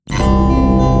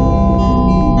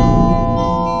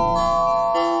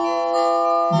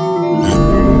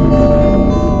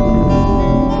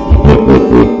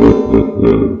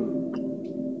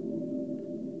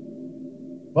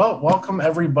welcome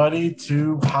everybody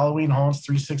to Halloween Haunts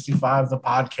 365, the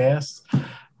podcast.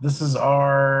 This is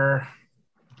our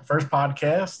first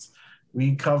podcast.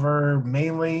 We cover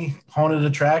mainly haunted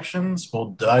attractions. We'll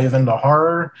dive into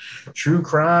horror, true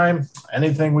crime,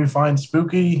 anything we find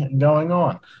spooky going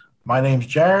on. My name's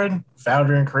Jared,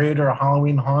 founder and creator of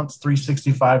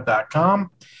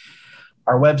HalloweenHaunts365.com.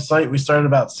 Our website we started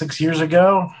about 6 years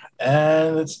ago,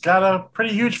 and it's got a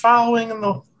pretty huge following in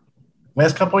the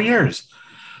last couple of years.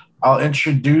 I'll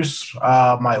introduce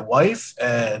my wife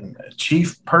and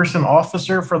chief person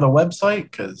officer for the website,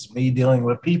 because me dealing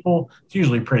with people is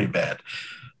usually pretty bad.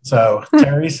 So,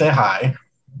 Terry, say hi.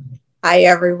 Hi,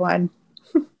 everyone.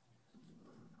 All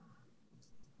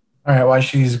right, while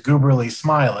she's gooberly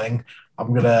smiling, I'm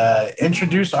going to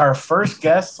introduce our first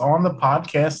guest on the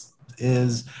podcast.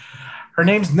 Her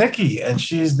name's Niki, and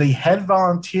she's the head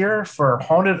volunteer for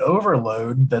Haunted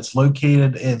Overload that's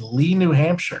located in Lee, New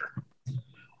Hampshire.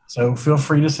 So feel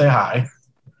free to say hi.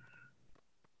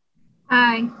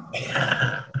 Hi.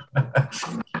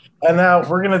 And now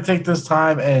we're going to take this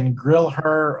time and grill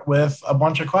her with a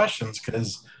bunch of questions,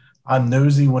 because I'm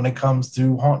nosy when it comes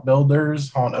to haunt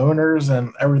builders, haunt owners,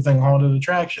 and everything haunted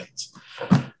attractions.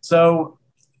 So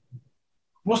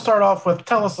we'll start off with,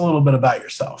 tell us a little bit about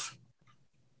yourself.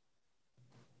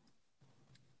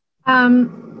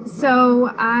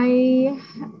 So I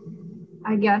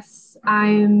guess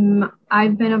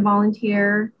I've been a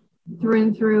volunteer through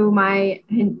and through my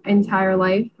entire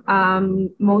life,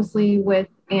 mostly with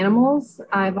animals.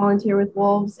 I volunteer with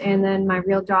wolves, and then my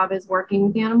real job is working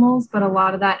with animals, but a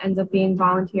lot of that ends up being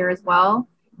volunteer as well.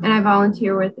 And I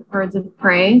volunteer with birds of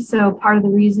prey. So part of the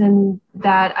reason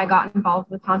that I got involved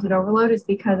with Haunted Overload is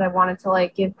because I wanted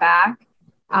to give back,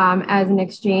 as an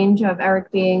exchange of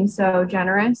Eric being so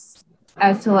generous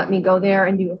as to let me go there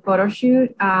and do a photo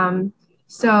shoot.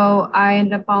 So I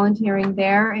ended up volunteering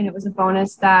there, and it was a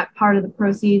bonus that part of the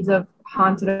proceeds of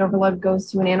Haunted Overload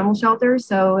goes to an animal shelter.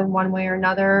 So in one way or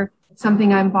another,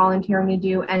 something I'm volunteering to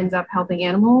do ends up helping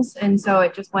animals. And so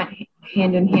it just went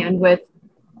hand in hand with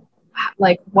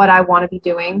what I want to be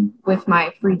doing with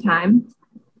my free time.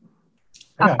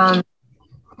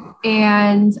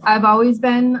 And I've always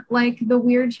been the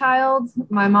weird child.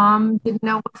 My mom didn't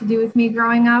know what to do with me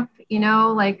growing up.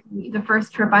 The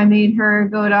first trip I made her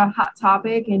go to Hot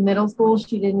Topic in middle school,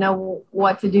 she didn't know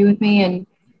what to do with me. And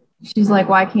she's like,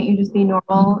 why can't you just be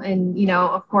normal? And,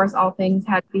 of course, all things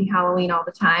had to be Halloween all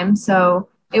the time. So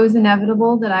it was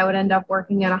inevitable that I would end up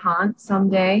working at a haunt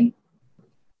someday.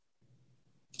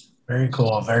 Very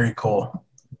cool. Very cool.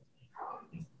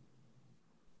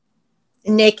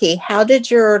 Niki, how did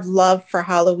your love for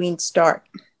Halloween start?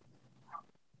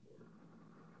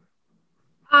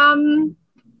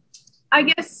 I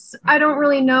guess I don't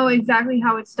really know exactly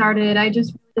how it started. I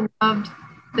just really loved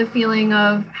the feeling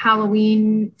of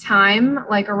Halloween time,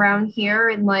 around here.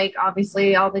 And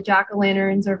obviously all the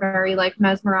jack-o'-lanterns are very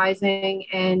mesmerizing,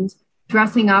 and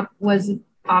dressing up was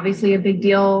obviously a big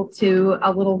deal to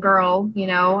a little girl,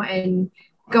 and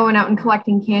going out and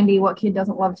collecting candy. What kid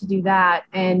doesn't love to do that?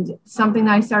 And something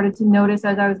that I started to notice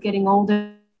as I was getting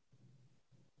older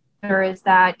is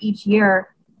that each year,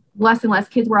 less and less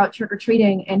kids were out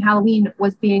trick-or-treating, and Halloween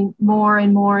was being more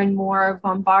and more and more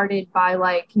bombarded by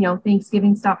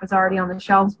Thanksgiving stuff is already on the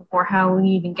shelves before Halloween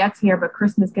even gets here, but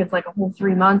Christmas gets a whole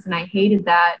 3 months, and I hated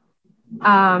that.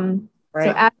 Right.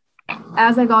 So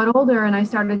as I got older and I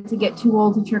started to get too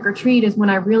old to trick-or-treat is when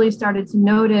I really started to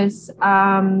notice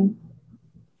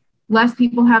less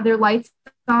people have their lights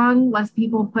on, less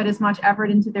people put as much effort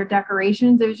into their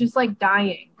decorations. It was just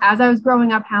dying. As I was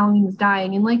growing up, Halloween was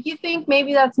dying. And you think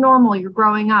maybe that's normal. You're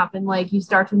growing up and you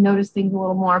start to notice things a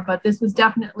little more. But this was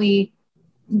definitely,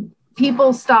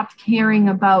 people stopped caring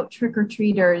about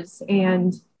trick-or-treaters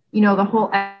and, the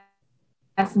whole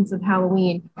essence of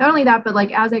Halloween. Not only that, but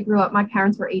as I grew up, my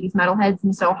parents were 80s metalheads,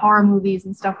 and so horror movies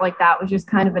and stuff like that was just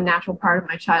kind of a natural part of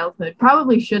my childhood.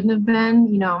 Probably shouldn't have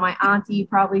been. My auntie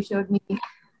probably showed me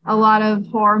a lot of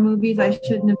horror movies I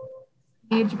shouldn't have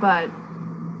aged, but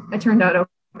it turned out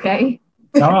okay.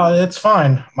 No, it's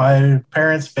fine. My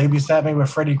parents babysat me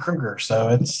with Freddy Krueger, so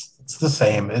it's the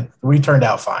same. We turned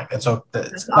out fine. It's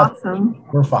awesome.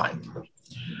 We're fine.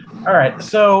 All right.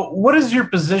 So what is your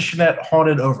position at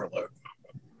Haunted Overload?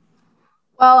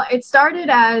 Well, it started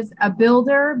as a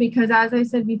builder because, as I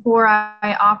said before,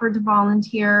 I offered to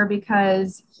volunteer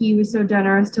because he was so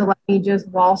generous to let me just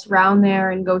waltz around there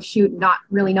and go shoot, not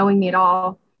really knowing me at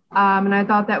all. And I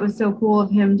thought that was so cool of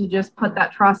him to just put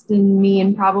that trust in me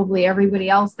and probably everybody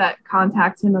else that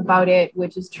contacts him about it,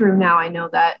 which is true. Now I know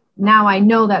that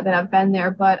I've been there.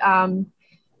 But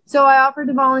So I offered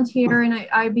to volunteer, and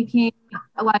I became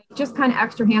like just kind of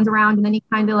extra hands around. And then he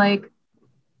kind of like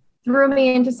threw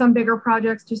me into some bigger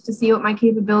projects just to see what my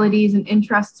capabilities and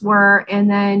interests were. And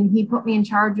then he put me in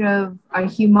charge of a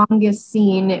humongous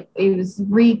scene. It was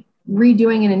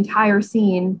redoing an entire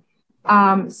scene.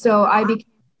 So I became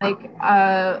like,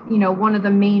 one of the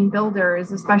main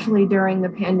builders, especially during the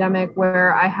pandemic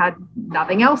where I had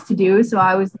nothing else to do. So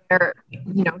I was there,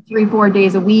 3-4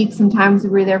 days a week. Sometimes we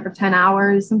were there for 10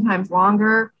 hours, sometimes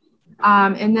longer.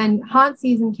 And then haunt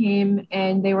season came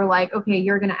and they were like, okay,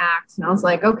 you're going to act. And I was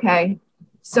like, okay.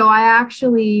 So I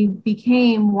actually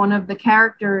became one of the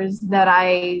characters that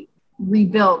I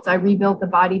rebuilt. I rebuilt the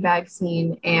body bag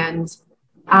scene and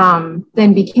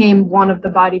then became one of the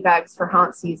body bags for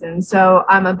haunt season. So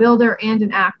I'm a builder and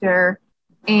an actor.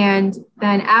 And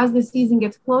then as the season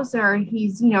gets closer,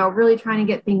 he's, really trying to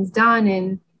get things done.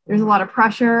 And there's a lot of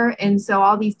pressure. And so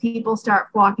all these people start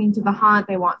flocking to the haunt.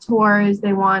 They want tours,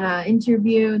 they want to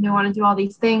interview, and they want to do all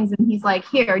these things. And he's like,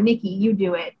 here, Nikki, you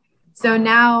do it. So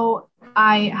now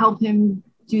I help him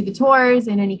do the tours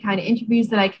and any kind of interviews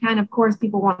that I can. Of course,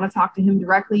 people want to talk to him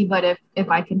directly, but if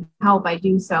I can help, I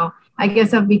do so. I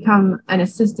guess I've become an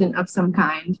assistant of some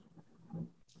kind.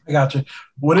 I gotcha.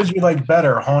 What did you like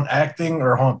better, haunt acting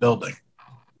or haunt building?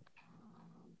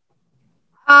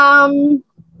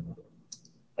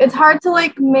 It's hard to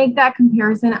like make that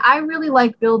comparison. I really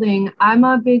like building. I'm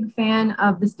a big fan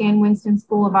of the Stan Winston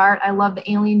School of Art. I love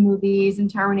the Alien movies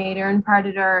and Terminator and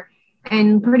Predator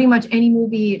and pretty much any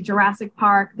movie, Jurassic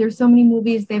Park. There's so many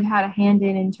movies they've had a hand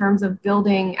in terms of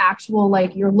building actual,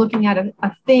 like you're looking at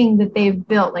a thing that they've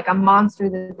built, like a monster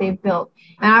that they've built.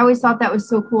 And I always thought that was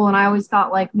so cool. And I always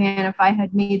thought like, man, if I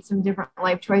had made some different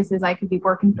life choices, I could be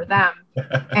working for them.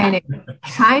 And it's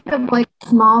kind of like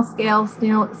small scale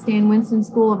Stan Winston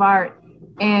School of Art.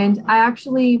 And I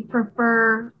actually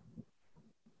prefer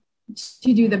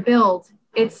to do the build.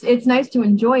 It's nice to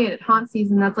enjoy it at haunt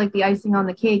season. That's like the icing on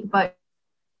the cake. But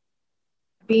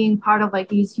being part of like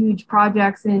these huge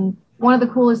projects, and one of the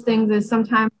coolest things is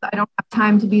sometimes I don't have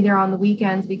time to be there on the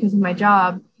weekends because of my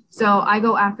job. So I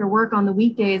go after work on the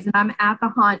weekdays and I'm at the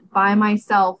haunt by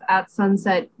myself at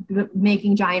sunset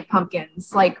making giant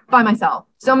pumpkins, like by myself.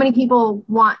 So many people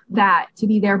want that, to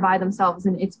be there by themselves.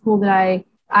 And it's cool that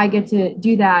I get to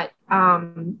do that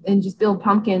and just build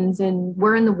pumpkins. And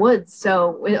we're in the woods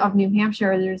of New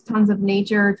Hampshire. There's tons of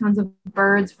nature, tons of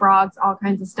birds, frogs, all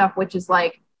kinds of stuff, which is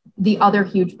like the other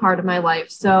huge part of my life.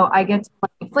 So I get to,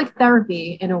 it's like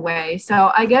therapy in a way.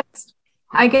 So I guess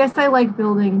I like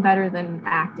building better than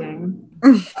acting.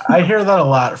 I hear that a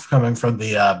lot coming from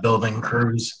the building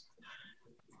crews.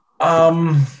 You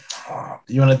want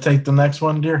to take the next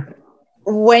one, dear?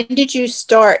 When did you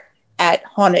start at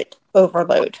Haunted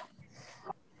Overload?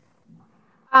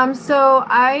 So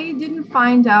I didn't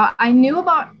find out. I knew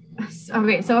about,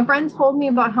 okay, so a friend told me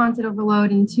about Haunted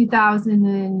Overload in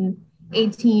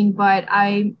 2018, but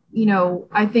I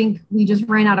think we just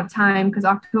ran out of time because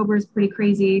October is pretty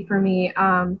crazy for me.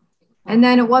 And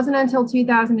then it wasn't until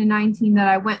 2019 that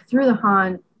I went through the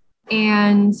haunt,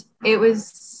 and it was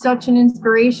such an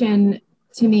inspiration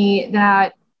to me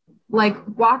that, like,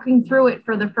 walking through it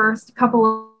for the first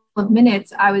couple of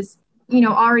minutes, I was,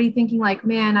 already thinking like,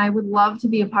 man, I would love to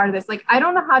be a part of this. Like, I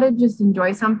don't know how to just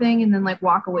enjoy something and then like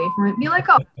walk away from it and be like,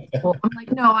 oh, cool. I'm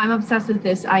like, no, I'm obsessed with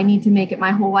this. I need to make it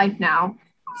my whole life now.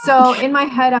 So in my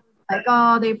head, I was like,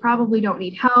 oh, they probably don't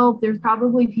need help. There's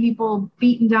probably people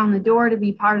beating down the door to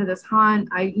be part of this haunt.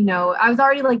 I was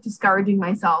already like discouraging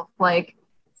myself. Like,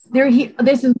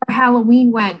 this is where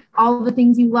Halloween went. All the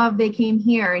things you love, they came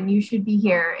here and you should be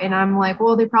here. And I'm like,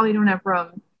 well, they probably don't have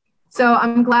room. So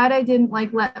I'm glad I didn't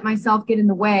like let myself get in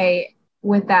the way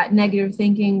with that negative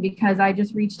thinking, because I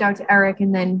just reached out to Eric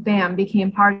and then bam, became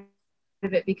part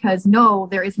of it, because no,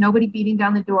 there is nobody beating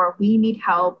down the door. We need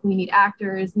help. We need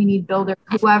actors. We need builders.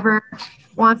 Whoever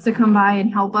wants to come by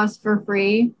and help us for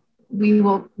free, we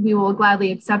will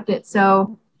gladly accept it.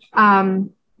 So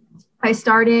I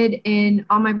started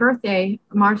on my birthday,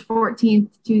 March 14th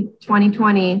to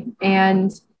 2020.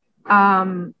 And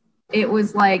it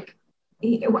was like,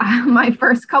 my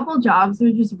first couple jobs were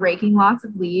just raking lots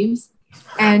of leaves,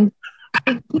 and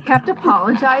he kept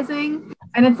apologizing.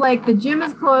 And it's like, the gym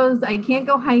is closed. I can't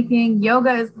go hiking.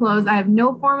 Yoga is closed. I have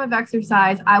no form of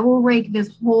exercise. I will rake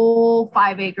this whole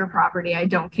 5-acre property. I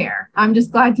don't care. I'm just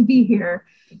glad to be here.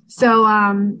 So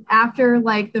after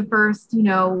like the first,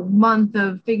 month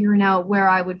of figuring out where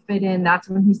I would fit in, that's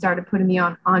when he started putting me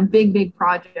on big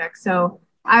projects. So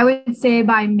I would say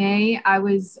by May, I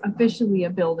was officially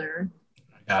a builder.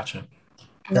 Gotcha.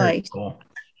 Very nice. Cool.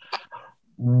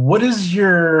 What is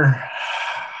your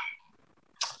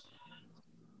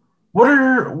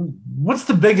What's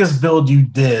the biggest build you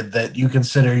did that you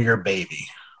consider your baby?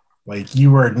 Like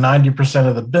you were 90%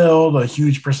 of the build, a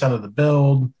huge percent of the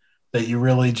build that you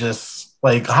really just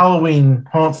like Halloween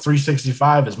Haunt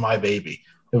 365 is my baby.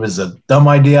 It was a dumb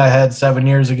idea I had 7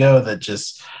 years ago that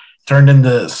just turned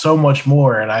into so much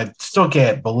more, and I still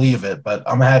can't believe it, but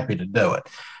I'm happy to do it.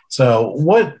 So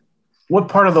what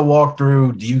part of the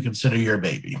walkthrough do you consider your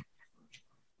baby?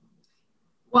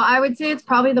 Well, I would say it's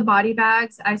probably the body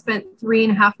bags. I spent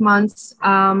 3.5 months.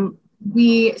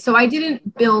 So I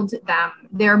didn't build them.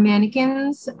 They're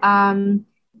mannequins,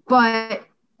 but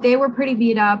they were pretty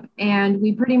beat up, and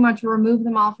we pretty much removed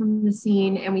them all from the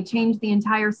scene, and we changed the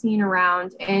entire scene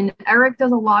around. And Eric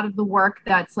does a lot of the work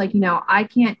that's like, I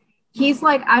can't. He's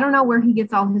like, I don't know where he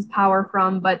gets all his power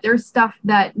from, but there's stuff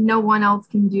that no one else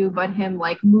can do but him,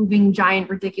 like moving giant,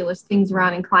 ridiculous things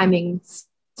around and climbing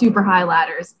super high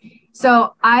ladders.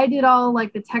 So I did all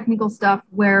like the technical stuff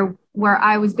where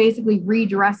I was basically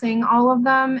redressing all of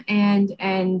them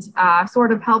and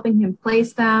sort of helping him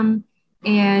place them.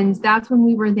 And that's when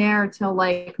we were there till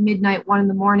like midnight, 1 in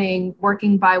the morning,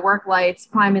 working by work lights,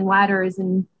 climbing ladders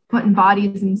and putting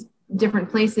bodies in different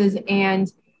places.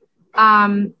 And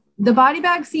the body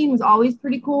bag scene was always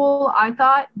pretty cool, I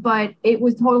thought, but it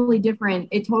was totally different.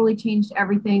 It totally changed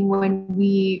everything when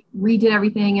we redid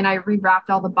everything and I rewrapped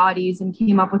all the bodies and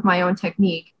came up with my own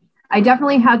technique. I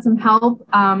definitely had some help,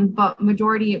 but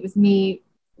majority it was me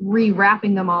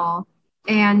rewrapping them all.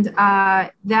 And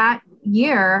that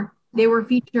year, they were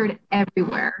featured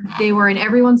everywhere. They were in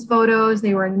everyone's photos.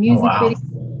 They were in Oh, music wow.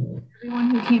 videos. Everyone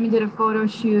who came and did a photo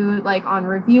shoot, like on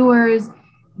reviewers,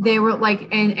 they were like,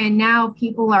 and now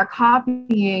people are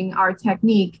copying our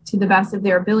technique to the best of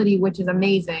their ability, which is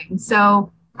amazing.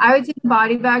 So I would say the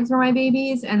body bags were my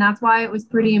babies, and that's why it was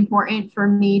pretty important for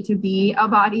me to be a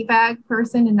body bag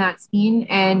person in that scene.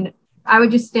 And I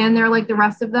would just stand there like the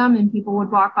rest of them, and people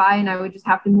would walk by, and I would just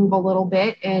have to move a little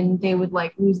bit, and they would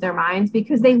like lose their minds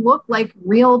because they look like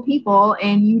real people,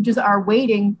 and you just are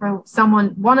waiting for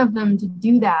one of them to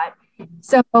do that.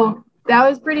 So that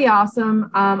was pretty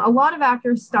awesome. A lot of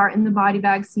actors start in the body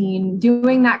bag scene.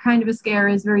 Doing that kind of a scare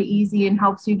is very easy and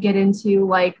helps you get into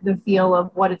like the feel of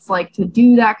what it's like to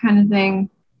do that kind of thing.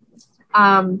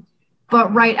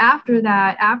 But right after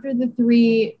that, after the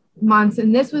 3 months,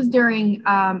 and this was during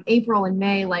April and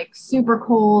May, like super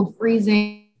cold,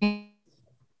 freezing,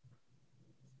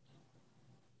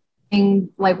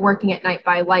 like working at night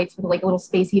by lights with like a little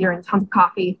space heater and tons of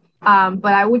coffee.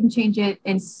 But I wouldn't change it.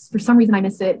 And for some reason I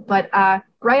miss it. But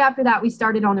right after that, we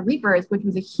started on the Reapers, which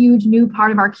was a huge new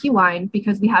part of our queue line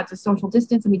because we had to social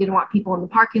distance and we didn't want people in the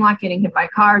parking lot getting hit by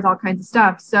cars, all kinds of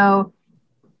stuff. So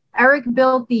Eric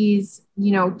built these,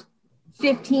 12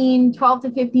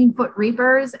 to 15 foot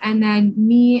Reapers. And then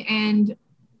me and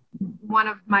one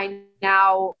of my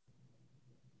now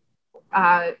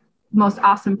most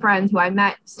awesome friends who I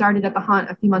met started at the hunt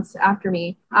a few months after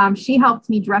me. She helped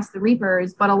me dress the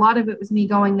Reapers, but a lot of it was me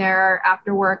going there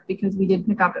after work because we did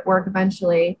pick up at work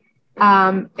eventually.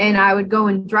 And I would go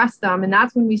and dress them. And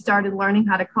that's when we started learning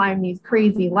how to climb these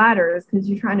crazy ladders because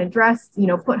you're trying to dress,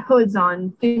 put hoods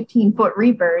on 15-foot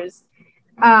Reapers.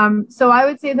 So I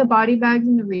would say the body bags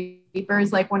and the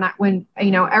Reapers, like when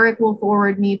Eric will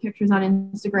forward me pictures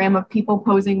on Instagram of people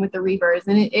posing with the Reapers,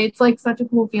 and it's like such a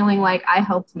cool feeling. Like I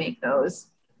helped make those.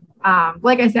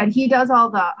 Like I said, he does all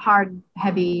the hard,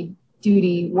 heavy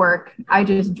duty work. I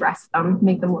just dress them,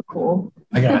 make them look cool.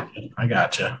 I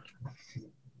gotcha.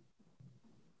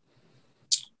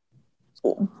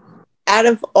 Cool. Out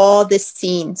of all the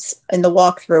scenes in the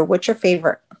walkthrough, what's your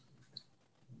favorite?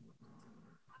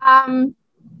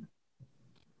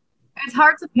 It's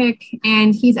hard to pick,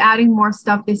 and he's adding more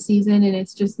stuff this season, and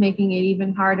it's just making it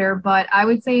even harder. But I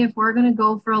would say if we're gonna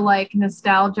go for like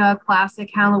nostalgia,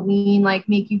 classic Halloween, like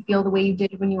make you feel the way you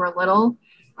did when you were little,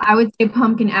 I would say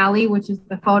Pumpkin Alley, which is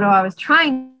the photo I was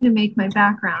trying to make my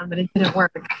background, but it didn't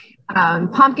work.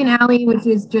 Pumpkin Alley, which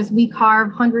is just we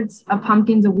carve hundreds of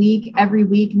pumpkins a week, every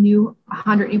week,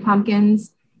 100 new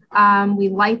pumpkins. We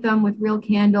light them with real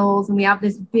candles, and we have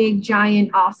this big,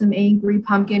 giant, awesome, angry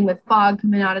pumpkin with fog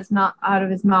coming out of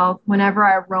his mouth. Whenever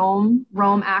I roam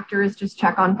actors just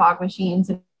check on fog machines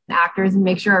and actors and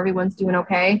make sure everyone's doing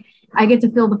okay. I get to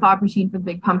fill the fog machine for the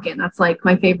big pumpkin. That's like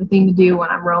my favorite thing to do when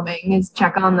I'm roaming is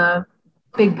check on the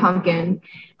big pumpkin.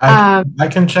 I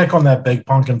can check on that big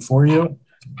pumpkin for you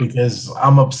because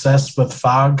I'm obsessed with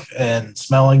fog and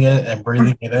smelling it and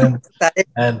breathing it in. That is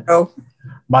And so.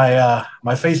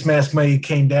 my face mask may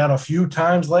came down a few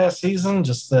times last season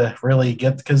just to really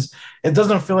get, because it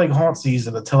doesn't feel like haunt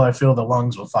season until I feel the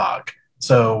lungs with fog.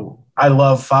 So I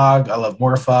love fog. I love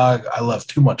more fog. I love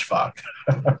too much fog.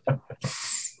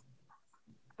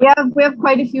 Yeah, we have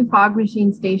quite a few fog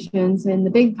machine stations, and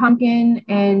the Big Pumpkin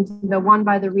and the one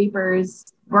by the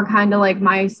Reapers were kind of like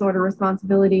my sort of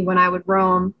responsibility when I would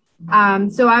roam.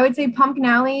 So I would say Pumpkin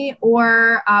Alley,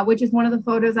 or which is one of the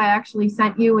photos I actually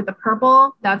sent you with the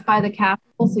purple. That's by the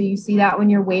castle, so you see that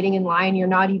when you're waiting in line, you're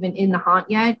not even in the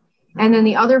haunt yet. And then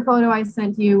the other photo I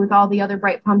sent you with all the other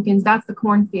bright pumpkins, that's the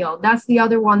cornfield. That's the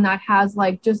other one that has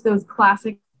like just those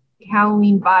classic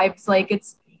Halloween vibes. Like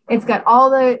it's got all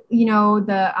the,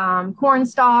 the corn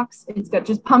stalks. It's got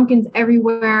just pumpkins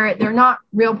everywhere. They're not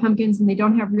real pumpkins and they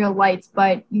don't have real lights,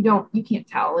 but you can't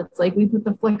tell. It's like we put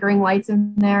the flickering lights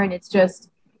in there and it's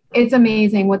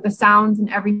amazing with the sounds and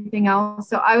everything else.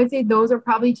 So I would say those are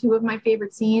probably two of my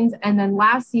favorite scenes. And then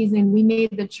last season, we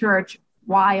made the church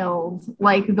wild.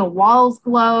 Like the walls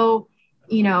glow.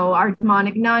 Our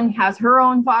demonic nun has her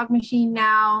own fog machine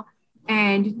now,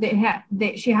 and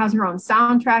she has her own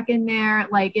soundtrack in there.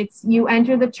 Like you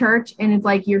enter the church and it's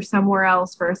like you're somewhere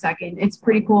else for a second. It's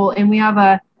pretty cool. And we have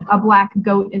a black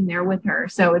goat in there with her.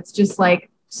 So it's just like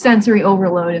sensory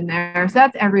overload in there. So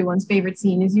that's everyone's favorite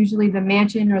scene, is usually the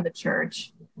mansion or the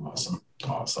church.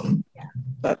 Awesome. Yeah,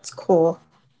 that's cool.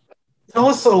 Tell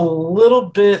us a little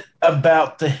bit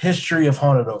about the history of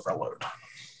Haunted Overload.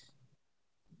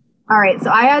 All right, so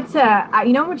I had to,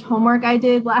 you know how much homework I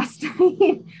did last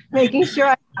night, making sure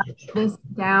I got this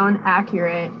down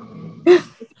accurate.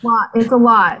 It's a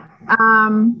lot.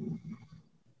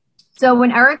 So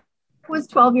when Eric was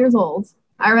 12 years old,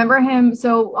 I remember him.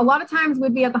 So a lot of times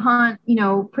we'd be at the haunt,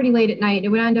 pretty late at night. It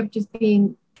would end up just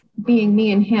being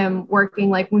me and him working.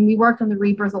 Like when we worked on the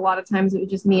Reapers, a lot of times it was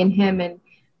just me and him, and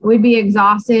we'd be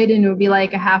exhausted, and it would be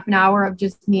like a half an hour of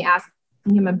just me asking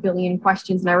him a billion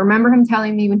questions. And I remember him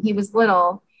telling me when he was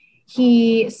little,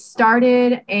 he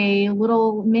started a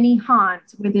little mini haunt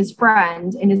with his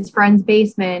friend in his friend's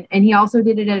basement. And he also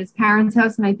did it at his parents'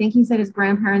 house. And I think he said his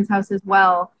grandparents' house as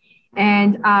well.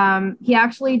 And he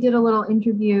actually did a little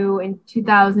interview in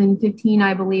 2015,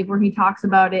 I believe, where he talks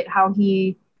about it, how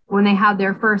when they had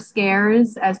their first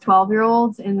scares as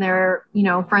 12-year-olds in their,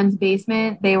 friend's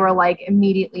basement, they were like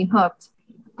immediately hooked.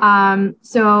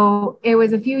 So it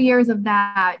was a few years of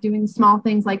that, doing small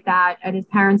things like that at his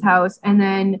parents' house. And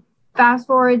then fast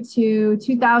forward to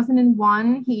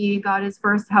 2001, he got his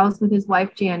first house with his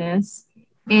wife, Janice.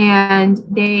 And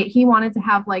he wanted to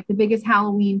have like the biggest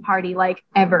Halloween party like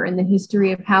ever in the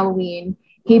history of Halloween.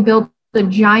 He built the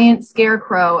giant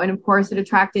scarecrow, and of course it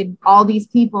attracted all these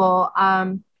people.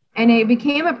 And it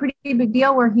became a pretty big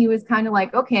deal where he was kind of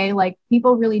like, okay, like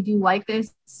people really do like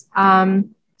this.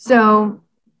 So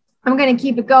I'm going to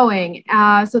keep it going.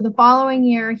 So the following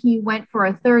year, he went for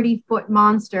a 30-foot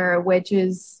monster, which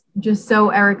is just so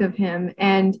Eric of him.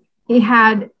 And he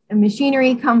had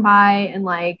machinery come by and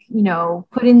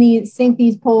sink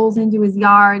these poles into his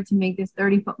yard to make this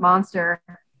 30-foot monster.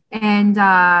 And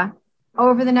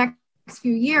over the next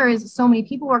few years, so many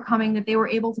people were coming that they were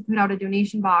able to put out a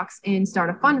donation box and start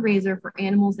a fundraiser for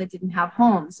animals that didn't have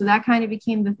homes. So that kind of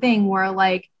became the thing where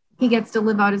he gets to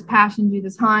live out his passion, do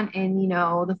this hunt, and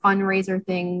the fundraiser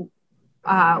thing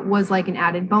was like an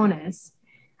added bonus.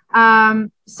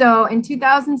 So in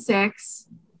 2006,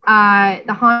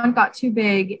 the haunt got too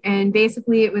big, and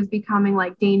basically it was becoming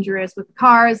like dangerous with the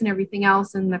cars and everything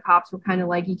else, and the cops were kind of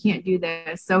like, you can't do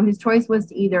this. So his choice was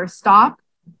to either stop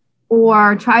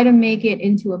or try to make it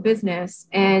into a business.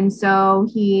 And so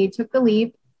he took the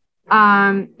leap,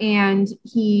 and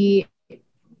he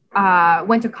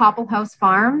went to Copple House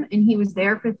Farm, and he was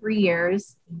there for 3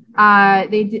 years.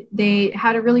 They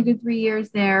had a really good 3 years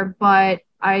there, but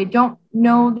I don't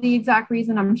know the exact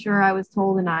reason. I'm sure I was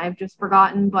told and I've just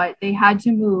forgotten, but they had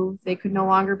to move. They could no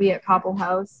longer be at Copple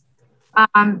House.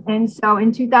 And so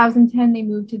in 2010, they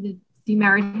moved to the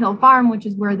Demerit Hill Farm, which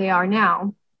is where they are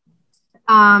now.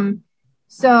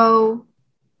 So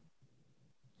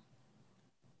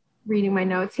reading my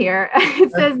notes here,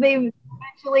 it says they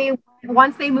eventually,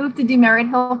 once they moved to Demerit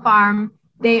Hill Farm,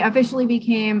 they officially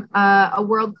became a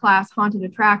world-class haunted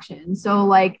attraction.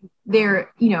 So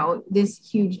they're, this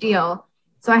huge deal.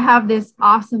 So I have this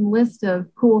awesome list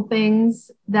of cool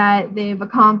things that they've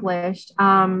accomplished.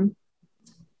 In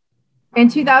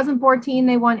 2014,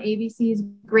 they won ABC's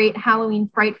Great Halloween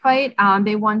Fright Fight.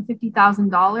 They won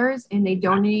 $50,000, and they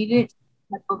donated it to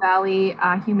the Echo Valley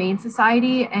Humane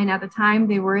Society. And at the time,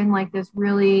 they were in this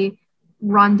really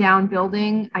rundown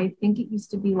building. I think it used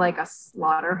to be like a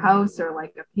slaughterhouse or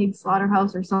like a pig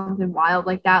slaughterhouse or something wild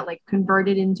like that,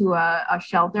 converted into a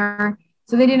shelter.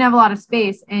 So they didn't have a lot of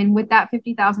space. And with that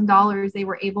 $50,000, they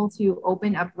were able to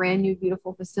open a brand new,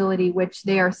 beautiful facility, which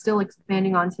they are still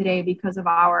expanding on today because of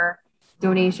our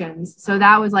donations. So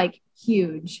that was like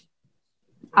huge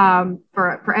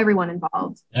for everyone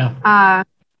involved. Yeah.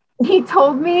 He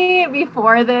told me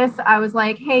before this, I was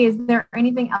like, hey, is there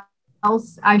anything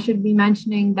else I should be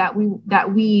mentioning that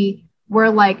we were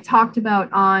like talked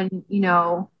about on,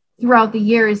 throughout the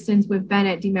years since we've been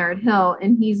at Demerit Hill?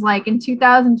 And he's like, in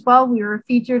 2012, we were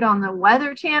featured on the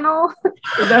Weather Channel.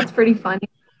 So that's pretty funny.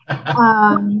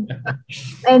 And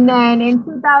then in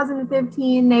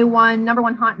 2015, they won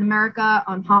 #1 haunt in America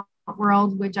on Haunt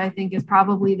World, which I think is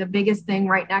probably the biggest thing,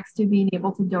 right next to being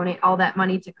able to donate all that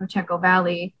money to Cocheco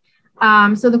Valley.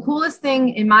 So the coolest thing,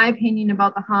 in my opinion,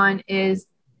 about the haunt is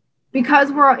because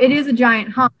it is a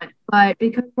giant haunt, but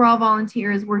because we're all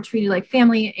volunteers, we're treated like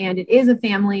family, and it is a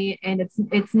family, and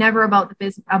it's never about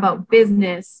about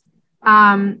business.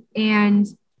 And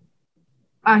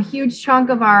a huge chunk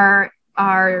of our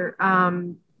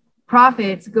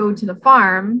profits go to the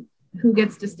farm, who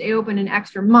gets to stay open an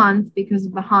extra month because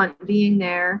of the haunt being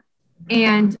there.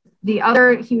 And the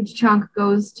other huge chunk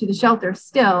goes to the shelter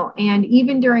still. And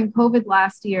even during COVID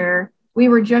last year, we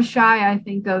were just shy, I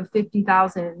think, of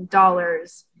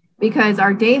 $50,000 because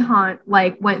our day haunt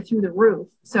went through the roof.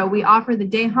 So we offer the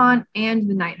day haunt and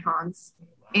the night haunts.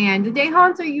 And the day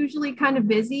haunts are usually kind of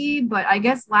busy, but I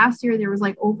guess last year there was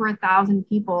over 1,000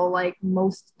 people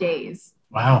most days.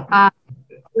 Wow.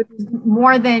 Which is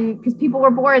more than, because people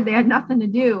were bored, they had nothing to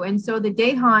do. And so the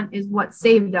day haunt is what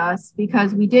saved us,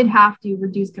 because we did have to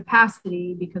reduce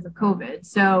capacity because of COVID.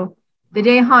 So the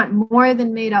day haunt more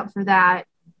than made up for that.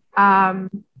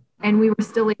 And we were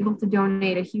still able to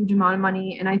donate a huge amount of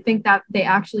money. And I think that they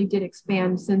actually did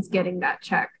expand since getting that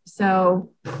check.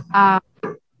 So,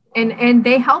 and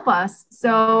they help us.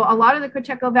 So a lot of the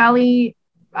Cocheco Valley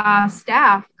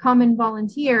staff come and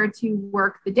volunteer to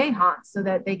work the day haunts so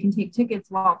that they can take tickets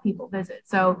while people visit.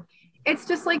 So it's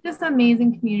just this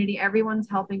amazing community. Everyone's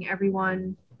helping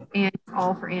everyone, and it's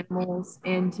all for animals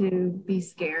and to be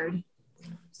scared.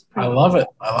 I love it.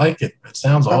 I like it. It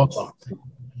sounds awesome.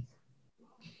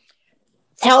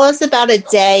 Tell us about a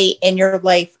day in your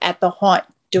life at the haunt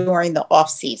during the off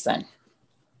season.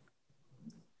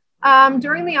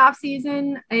 During the off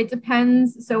season, it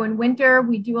depends. So in winter,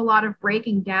 we do a lot of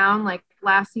breaking down. Like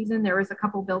last season, there was a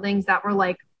couple buildings that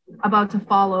were about to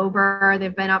fall over.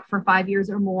 They've been up for 5 years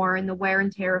or more, and the wear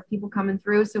and tear of people coming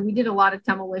through. So we did a lot of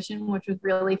demolition, which was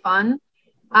really fun.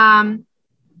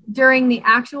 During the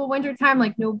actual winter time,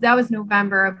 that was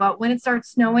November, but when it starts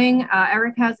snowing,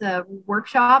 Eric has a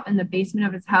workshop in the basement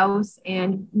of his house,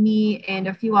 and me and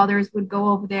a few others would go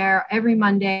over there every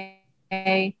Monday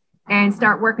and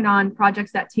start working on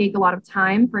projects that take a lot of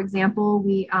time. For example,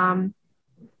 we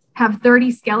have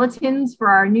 30 skeletons for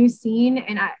our new scene,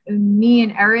 and me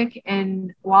and Eric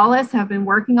and Wallace have been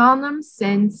working on them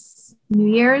since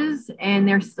New Year's, and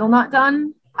they're still not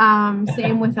done.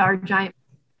 Same with our giant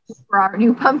for our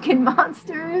new pumpkin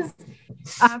monsters,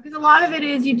 because a lot of it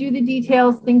is you do the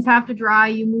details, things have to dry,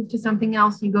 you move to something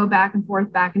else, you go back and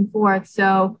forth.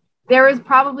 So there is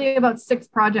probably about 6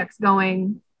 projects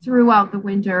going throughout the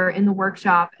winter in the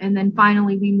workshop, and then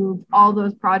finally we moved all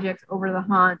those projects over to the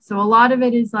haunt. So a lot of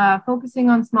it is focusing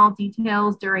on small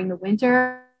details during the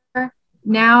winter.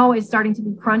 Now it's starting to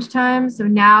be crunch time, so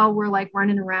now we're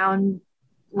running around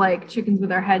like chickens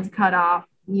with our heads cut off.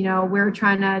 We're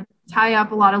trying to tie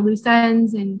up a lot of loose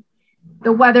ends, and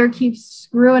the weather keeps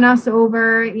screwing us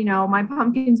over. My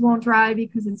pumpkins won't dry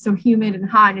because it's so humid and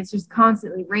hot, and it's just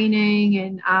constantly raining.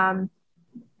 And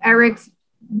Eric's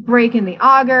breaking the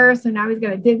auger, so now he's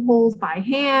got to dig holes by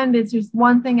hand. It's just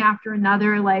one thing after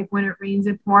another. When it rains,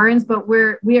 it pours, but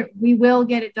we will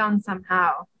get it done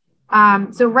somehow.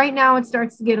 So right now it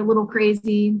starts to get a little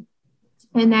crazy.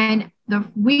 And then the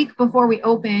week before we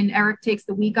open, Eric takes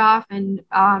the week off, and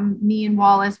me and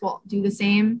Wallace will do the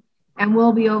same. And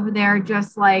we'll be over there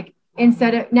just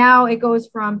instead of, now it goes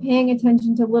from paying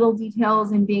attention to little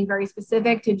details and being very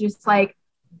specific to just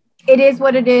it is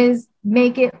what it is,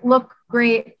 make it look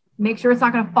great, make sure it's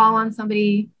not going to fall on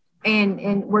somebody,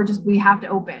 and we have to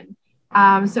open.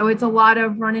 So it's a lot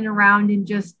of running around and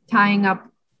just tying up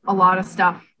a lot of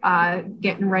stuff,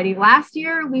 getting ready. Last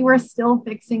year, we were still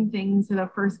fixing things for the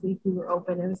first week we were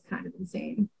open. It was kind of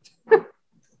insane. But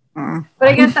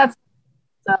I guess that's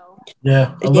so.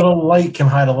 Yeah, a little light can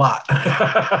hide a lot.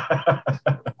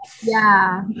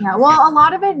 Yeah. Well, a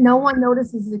lot of it, no one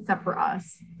notices except for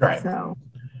us. Right. So.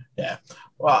 Yeah.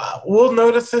 Well, we'll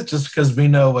notice it just because we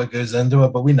know what goes into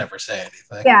it, but we never say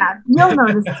anything. Yeah, you'll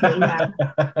notice too. Yeah.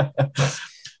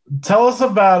 Tell us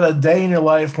about a day in your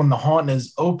life when the haunt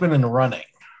is open and running.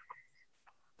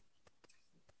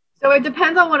 So it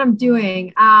depends on what I'm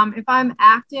doing. If I'm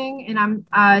acting and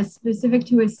I'm specific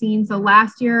to a scene. So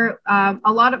last year,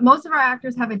 most of our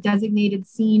actors have a designated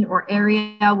scene or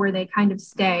area where they kind of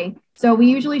stay. So we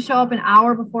usually show up an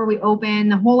hour before we open.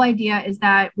 The whole idea is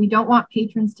that we don't want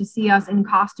patrons to see us in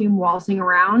costume waltzing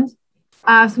around.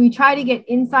 So we try to get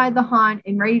inside the haunt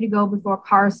and ready to go before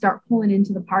cars start pulling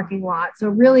into the parking lot. So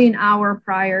really an hour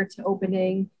prior to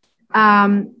opening.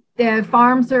 The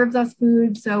farm serves us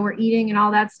food, so we're eating and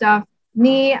all that stuff.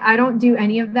 Me, I don't do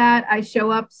any of that. I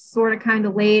show up sort of kind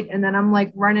of late, and then I'm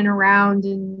like running around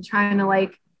and trying to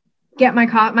like get my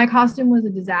costume was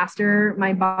a disaster.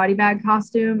 My body bag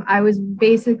costume, I was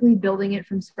basically building it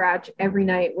from scratch every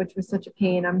night, which was such a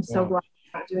pain. I'm so glad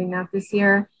I'm not doing that this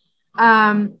year.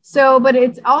 But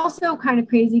it's also kind of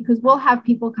crazy because we'll have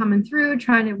people coming through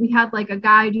we had like a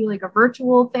guy do like a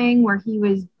virtual thing where he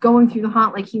was going through the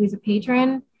haunt like he was a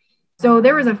patron. So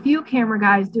there was a few camera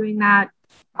guys doing that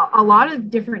a lot of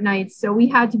different nights. So we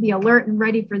had to be alert and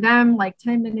ready for them like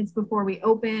 10 minutes before we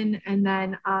open. And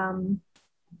then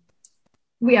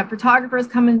we have photographers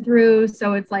coming through.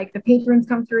 So it's like the patrons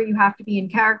come through, you have to be in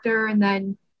character. And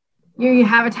then you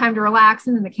have a time to relax.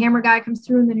 And then the camera guy comes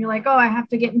through and then you're like, oh, I have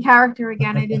to get in character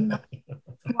again. I didn't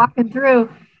walking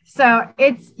through. So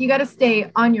you got to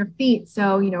stay on your feet.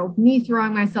 So, me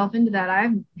throwing myself into that, I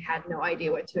had no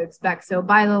idea what to expect. So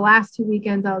by the last 2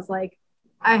 weekends, I was like,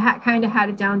 I kind of had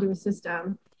it down to a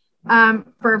system.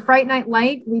 For Fright Night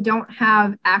Light, we don't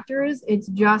have actors. It's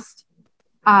just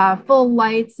full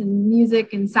lights and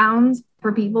music and sounds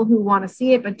for people who want to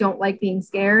see it but don't like being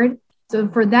scared. So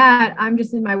for that, I'm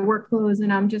just in my work clothes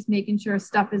and I'm just making sure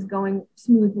stuff is going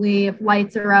smoothly. If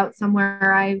lights are out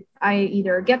somewhere, I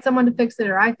either get someone to fix it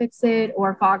or I fix it,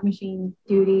 or fog machine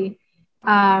duty.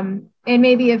 And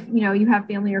maybe if, you have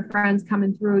family or friends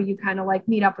coming through, you kind of like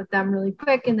meet up with them really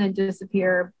quick and then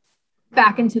disappear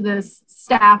back into the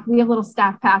staff. We have little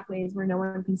staff pathways where no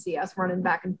one can see us running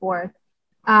back and forth.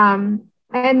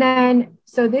 And then,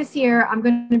 so this year I'm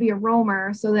going to be a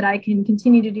roamer so that I can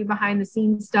continue to do behind the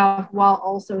scenes stuff while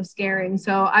also scaring.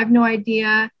 So I have no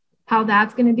idea how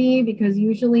that's going to be because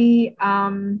usually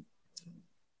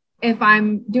if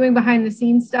I'm doing behind the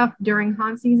scenes stuff during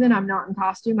haunt season, I'm not in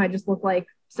costume. I just look like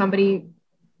somebody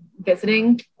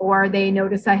visiting, or they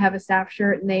notice I have a staff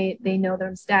shirt and they know that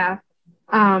I'm staff.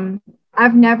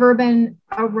 I've never been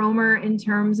a roamer in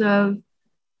terms of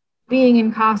being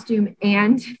in costume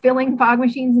and filling fog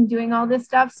machines and doing all this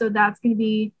stuff. So that's going to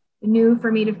be new for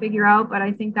me to figure out, but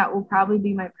I think that will probably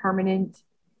be my permanent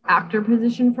actor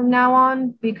position from now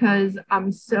on because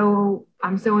I'm so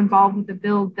involved with the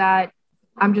build that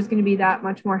I'm just going to be that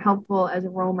much more helpful as a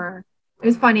roamer. It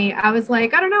was funny. I was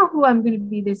like, I don't know who I'm going to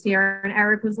be this year. And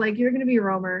Eric was like, you're going to be a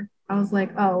roamer. I was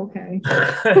like, oh, okay.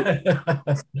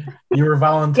 You were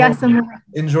volunteering. Yes,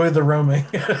 enjoy the roaming.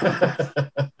 Yeah.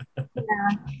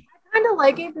 I kind of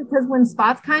like it because when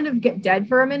spots kind of get dead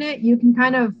for a minute, you can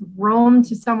kind of roam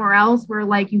to somewhere else where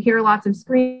like you hear lots of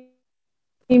screaming.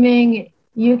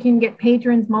 You can get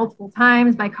patrons multiple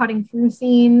times by cutting through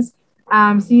scenes.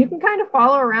 So you can kind of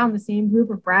follow around the same group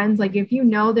of friends. Like if you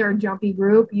know they're a jumpy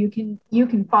group, you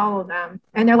can follow them.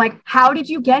 And they're like, how did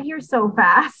you get here so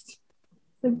fast?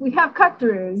 Like we have cut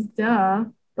throughs, duh.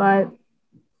 But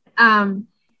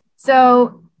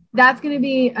so that's going to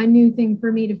be a new thing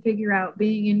for me to figure out,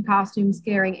 being in costume,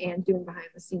 scaring, and doing behind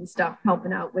the scenes stuff,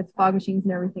 helping out with fog machines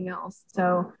and everything else.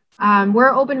 So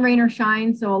we're open rain or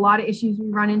shine. So a lot of issues we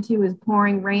run into is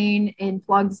pouring rain and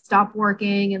plugs stop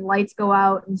working and lights go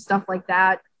out and stuff like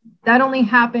that. That only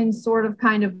happened sort of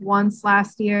kind of once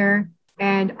last year.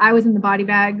 And I was in the body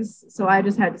bags, so I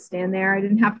just had to stand there. I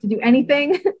didn't have to do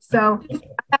anything. So I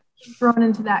haven't thrown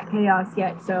into that chaos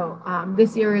yet. So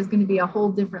this year is going to be a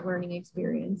whole different learning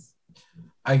experience.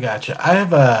 I gotcha. I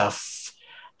have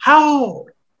how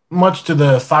much do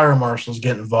the fire marshals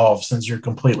get involved since you're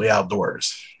completely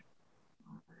outdoors?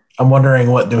 I'm wondering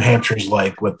what New Hampshire's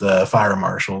like with the fire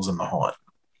marshals and the haunt.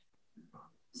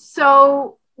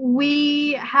 So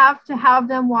we have to have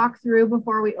them walk through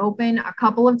before we open a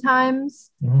couple of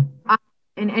times. Mm-hmm.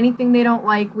 And anything they don't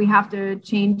like, we have to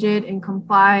change it and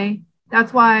comply.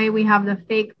 That's why we have the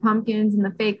fake pumpkins and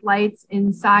the fake lights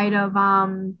inside of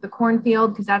the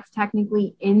cornfield, because that's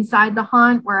technically inside the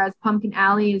haunt, whereas Pumpkin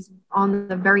Alley is on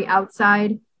the very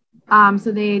outside.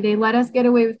 So they let us get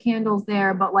away with candles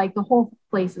there, but like the whole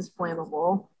place is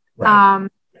flammable. Right.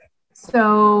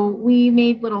 So we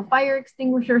made little fire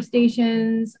extinguisher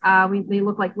stations. They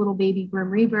look like little baby Grim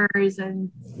Reapers,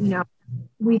 and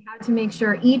we had to make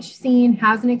sure each scene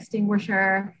has an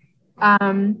extinguisher.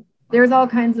 there's all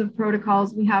kinds of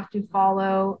protocols we have to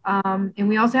follow. And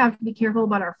we also have to be careful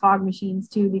about our fog machines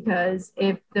too, because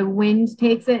if the wind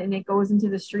takes it and it goes into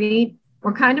the street,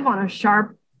 we're kind of on a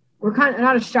sharp, we're kind of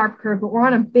not a sharp curve, but we're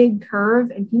on a big curve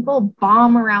and people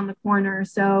bomb around the corner.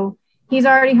 So he's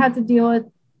already had to deal with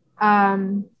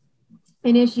an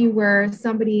issue where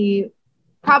somebody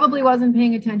probably wasn't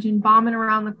paying attention, bombing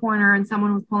around the corner, and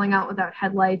someone was pulling out without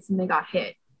headlights and they got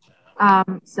hit.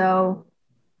 So,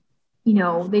 you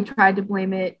know, they tried to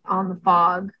blame it on the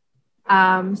fog.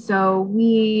 So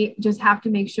we just have to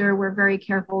make sure we're very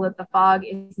careful that the fog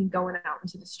isn't going out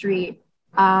into the street.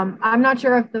 I'm not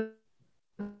sure if the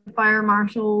fire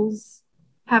marshals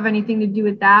have anything to do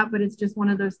with that, but it's just one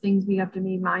of those things we have to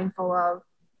be mindful of.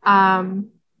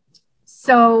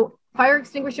 So fire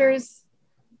extinguishers,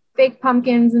 fake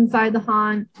pumpkins inside the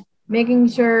haunt, making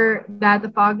sure that the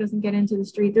fog doesn't get into the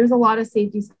street. There's a lot of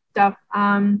safety stuff.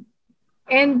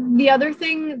 And the other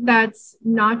thing that's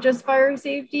not just fire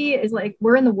safety is like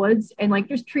we're in the woods and like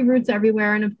there's tree roots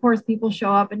everywhere. And of course people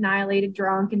show up annihilated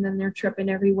drunk and then they're tripping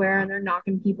everywhere and they're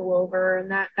knocking people over. And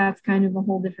that's kind of a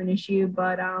whole different issue.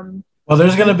 But well,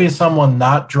 there's going to be someone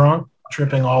not drunk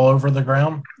tripping all over the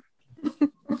ground.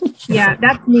 Yeah,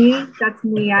 that's me. That's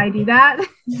me. I do that.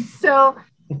 So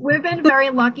we've been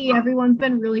very lucky. Everyone's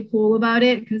been really cool about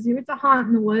it because it's a haunt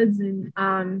in the woods.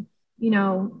 And, you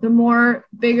know, the more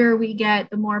bigger we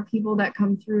get, the more people that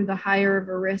come through, the higher of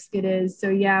a risk it is. So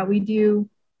yeah, we do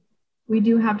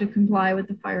have to comply with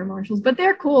the fire marshals, but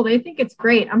they're cool. They think it's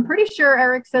great. I'm pretty sure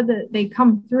Eric said that they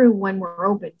come through when we're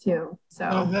open too.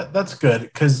 So that's good.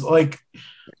 Because like,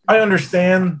 I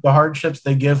understand the hardships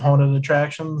they give haunted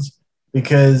attractions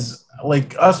because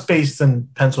like us based in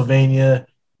Pennsylvania,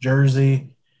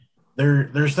 Jersey,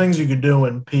 there's things you could do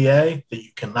in PA that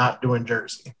you cannot do in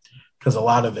Jersey. Because a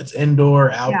lot of it's indoor,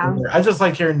 outdoor. Yeah. I just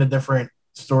like hearing the different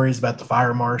stories about the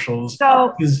fire marshals.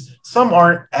 So, because some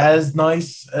aren't as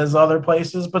nice as other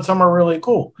places, but some are really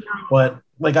cool. But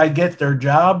like I get their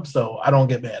job, so I don't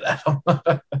get mad at them.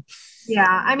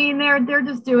 Yeah, I mean they're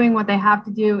just doing what they have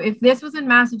to do. If this was in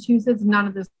Massachusetts, none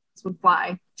of this would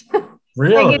fly.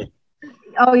 Really? Like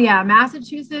oh yeah,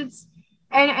 Massachusetts.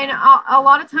 And a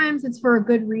lot of times it's for a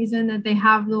good reason that they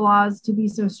have the laws to be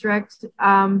so strict.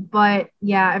 But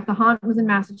yeah, if the haunt was in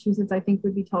Massachusetts, I think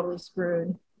we'd be totally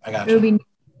screwed. I got you. It would be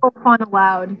no fun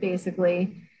allowed,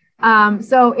 basically.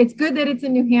 So it's good that it's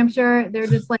in New Hampshire. They're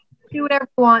just like, do whatever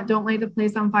you want. Don't light the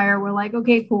place on fire. We're like,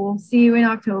 okay, cool. See you in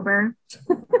October.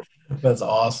 That's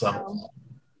awesome. All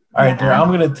right, dear, I'm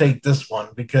going to take this one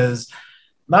because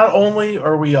not only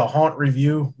are we a haunt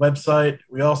review website,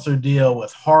 we also deal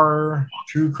with horror,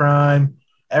 true crime,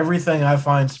 everything I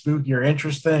find spooky or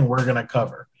interesting, we're going to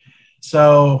cover.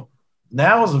 So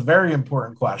now is a very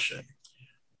important question.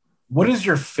 What is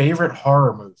your favorite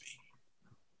horror movie?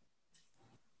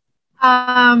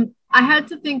 I had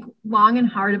to think long and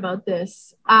hard about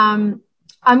this. I'm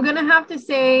going to have to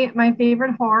say my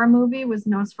favorite horror movie was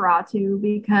Nosferatu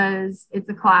because it's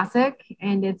a classic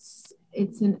and it's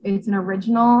an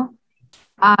original.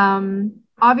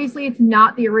 Obviously it's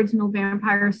not the original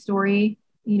vampire story,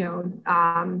 you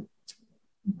know,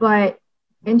 but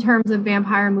in terms of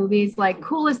vampire movies, like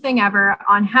coolest thing ever,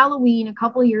 on Halloween a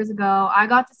couple of years ago, I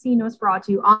got to see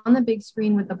Nosferatu on the big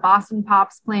screen with the Boston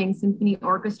Pops playing symphony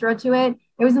orchestra to it.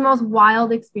 It was the most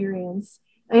wild experience.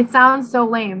 It sounds so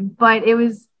lame, but it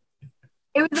was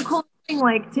a cool thing,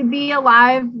 like to be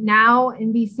alive now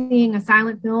and be seeing a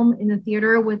silent film in the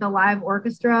theater with a live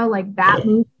orchestra, like that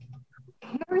movie.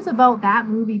 Who cares about that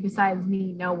movie besides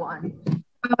me? No one.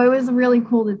 So it was really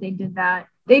cool that they did that.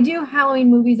 They do Halloween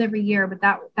movies every year, but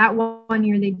that one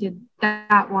year they did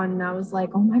that one, and I was like,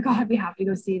 oh my God, we have to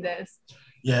go see this.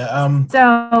 Yeah.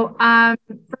 So for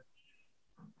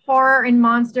horror and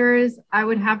monsters, I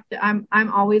would have to.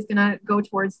 I'm always gonna go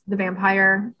towards the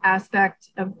vampire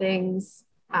aspect of things.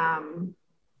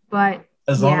 But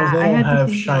as long as they don't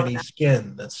have shiny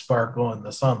skin that sparkle in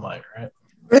the sunlight, right?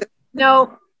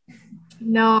 No.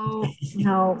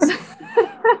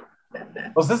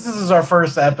 Well, since this is our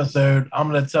first episode, I'm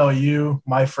going to tell you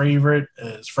my favorite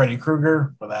is Freddy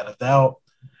Krueger, without a doubt.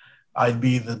 I'd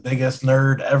be the biggest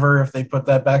nerd ever if they put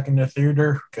that back in the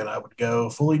theater, because I would go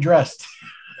fully dressed.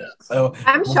 So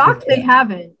I'm shocked they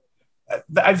haven't.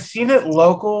 I've seen it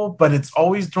local, but it's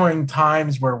always during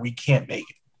times where we can't make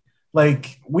it.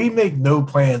 Like, we make no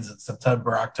plans in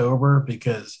September, October,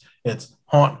 because it's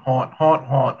haunt.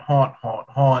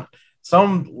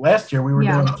 Some last year we were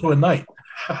doing 2 a night.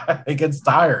 It gets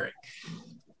tiring.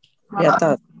 Wow.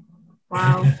 Yeah,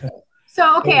 wow.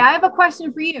 So, okay, I have a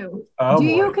question for you. Do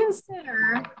you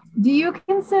consider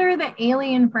the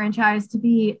Alien franchise to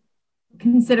be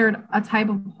considered a type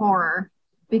of horror?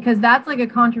 Because that's like a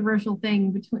controversial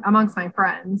thing amongst my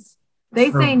friends.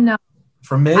 They say no.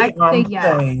 For me, I'm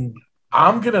saying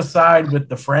I'm gonna side with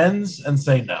the friends and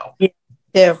say no.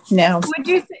 Yeah, no. Would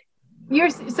you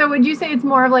say would you say it's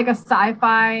more of like a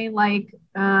sci-fi, like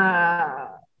I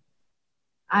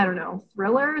don't know,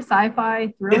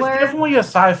 sci-fi thriller? It's definitely a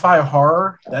sci-fi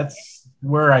horror. That's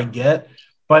where I get,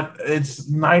 but it's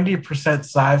 90%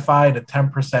 sci-fi to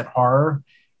 10% horror.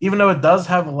 Even though it does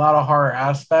have a lot of horror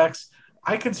aspects,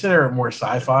 I consider it more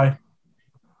sci-fi.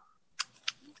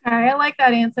 Okay, I like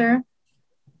that answer.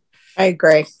 I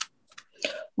agree.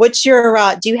 What's your,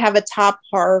 do you have a top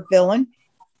horror villain?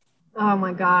 Oh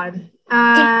my God.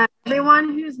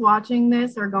 Everyone who's watching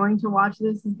this or going to watch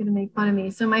this is going to make fun of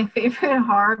me. So my favorite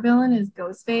horror villain is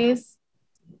Ghostface.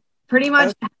 Pretty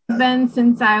much has been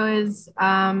since I was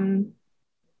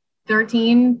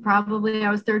 13. Probably I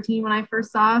was 13 when I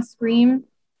first saw Scream.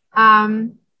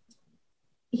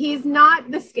 He's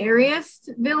not the scariest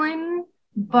villain,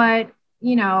 but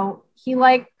you know, he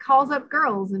like calls up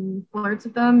girls and flirts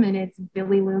with them, and it's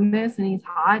Billy Loomis and he's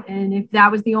hot. And if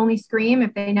that was the only Scream,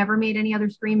 if they never made any other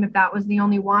Scream, if that was the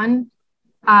only one,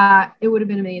 it would have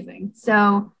been amazing.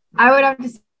 So I would have to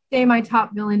say my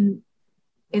top villain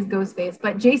is Ghostface,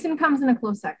 but Jason comes in a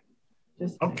close second.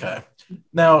 Okay.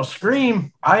 Now,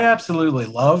 Scream, I absolutely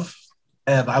love,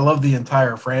 and I love the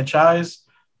entire franchise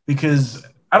because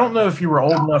I don't know if you were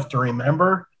old enough to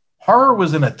remember, horror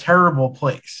was in a terrible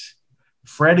place.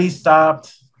 Freddy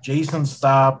stopped, Jason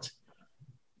stopped.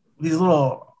 These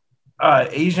little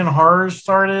Asian horrors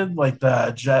started, like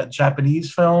the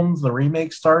Japanese films, the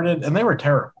remakes started, and they were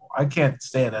terrible. I can't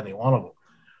stand any one of them.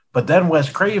 But then Wes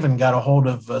Craven got a hold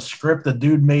of a script the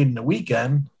dude made in the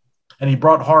weekend, and he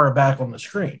brought horror back on the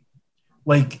screen.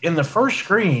 Like in the first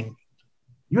Scream,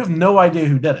 you have no idea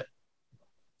who did it.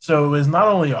 So it was not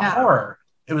only a horror,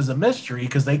 it was a mystery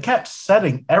because they kept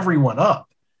setting everyone up.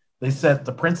 They set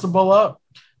the principal up.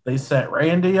 They set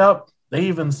Randy up. They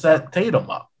even set Tatum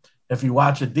up. If you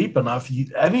watch it deep enough,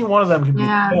 any one of them can be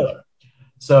the killer.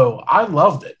 So I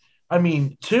loved it. I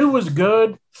mean, 2 was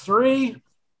good. 3,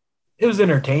 it was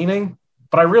entertaining.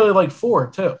 But I really liked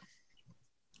 4 too.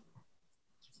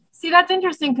 See, that's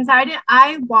interesting because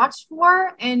I watched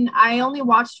 4 and I only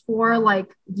watched 4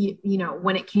 like you know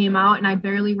when it came out and I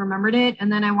barely remembered it,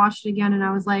 and then I watched it again and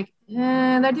I was like,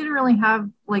 that didn't really have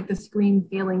like the Scream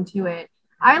feeling to it.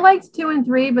 I liked 2 and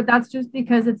 3, but that's just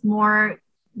because it's more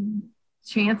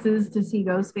chances to see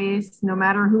Ghostface no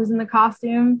matter who's in the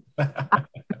costume.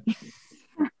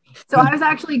 So I was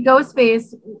actually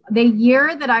Ghostface the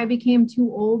year that I became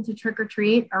too old to trick or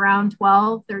treat, around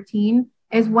 12, 13.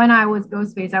 Is when I was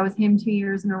Ghostface. I was him 2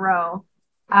 years in a row.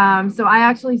 So I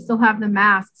actually still have the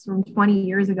masks from 20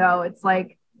 years ago. It's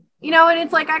like, you know, and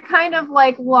it's like I kind of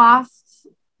like lost,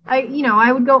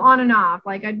 I would go on and off.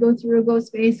 Like I'd go through a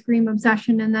Ghostface Scream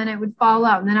obsession and then it would fall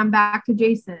out. And then I'm back to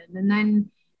Jason. And then,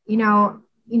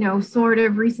 sort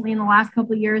of recently in the last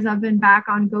couple of years, I've been back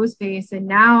on Ghostface. And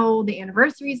now the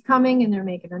anniversary is coming and they're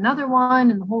making another one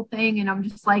and the whole thing. And I'm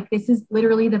just like, this is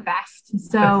literally the best.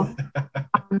 So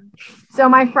so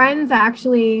my friends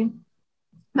actually,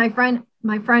 my friend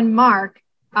Mark,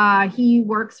 he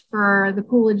works for the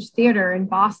Coolidge Theater in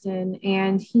Boston,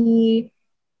 and he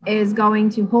is going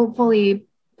to hopefully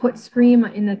put Scream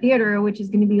in the theater, which is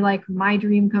going to be like my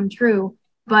dream come true.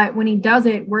 But when he does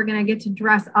it, we're going to get to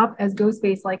dress up as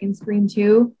Ghostface like in Scream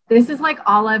 2. This is like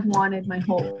all I've wanted my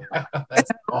whole life.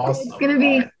 That's awesome.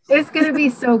 It's going to be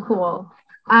so cool.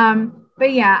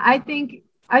 But yeah, I think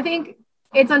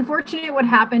it's unfortunate what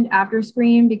happened after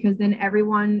Scream because then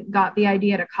everyone got the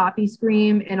idea to copy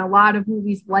Scream, and a lot of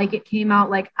movies like it came out.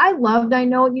 Like I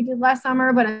Know What You Did Last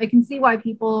Summer, but I can see why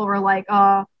people were like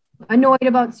annoyed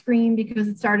about Scream because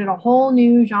it started a whole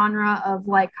new genre of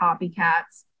like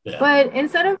copycats. Yeah. But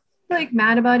instead of like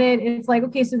mad about it, it's like,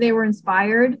 okay, so they were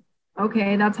inspired.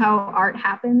 Okay, that's how art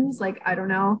happens. Like, I don't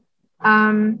know.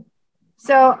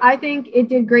 So I think it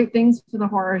did great things for the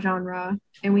horror genre,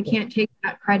 and we can't take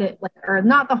that credit, like, or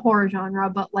not the horror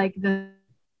genre, but like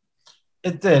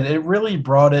it did. It really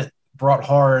brought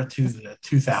horror to the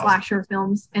 2000s slasher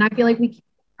films, and I feel like we can't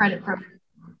take credit from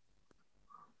it.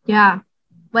 Yeah,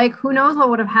 like who knows what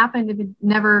would have happened if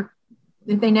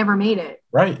they never made it.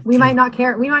 Right. We might not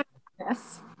care. We might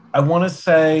yes. I want to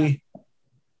say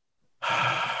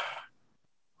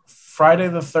Friday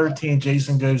the 13th,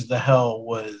 Jason Goes to Hell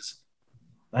was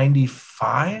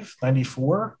 95,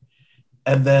 94.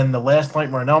 And then The Last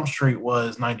Nightmare on Elm Street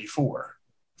was 94.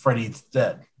 Freddy's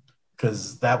Dead.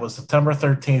 Because that was September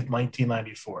 13th,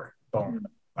 1994. Boom.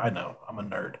 I know. I'm a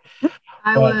nerd.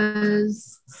 I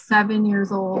was 7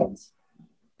 years old.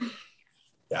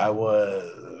 I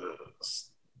was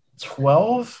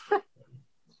 12.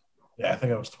 Yeah, I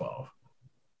think I was 12.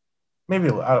 Maybe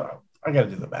I got to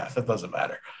do the math. It doesn't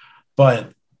matter.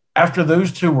 But after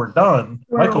those two were done,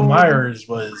 Michael Myers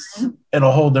was in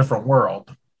a whole different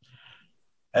world.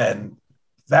 And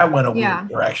that went a weird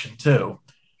direction too.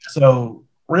 So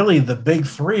really the big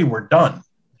three were done.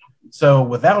 So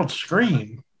without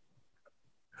Scream,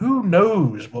 who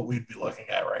knows what we'd be looking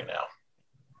at right now.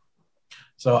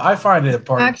 So I find it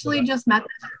important. I actually just met them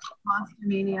at Monster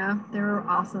Mania. They were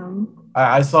awesome.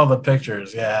 I saw the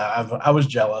pictures. Yeah, I was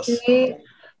jealous. They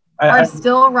are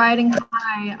still riding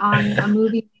high on a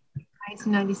movie in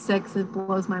 1996. It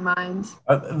blows my mind.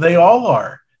 They all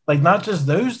are. Like, not just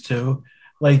those two.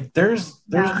 Like, there's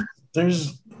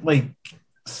like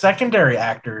secondary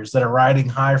actors that are riding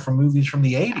high from movies from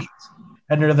the 80s,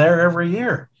 and they're there every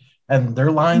year, and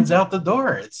their line's out the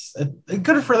door. It's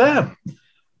good for them.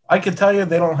 I can tell you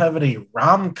they don't have any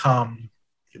rom-com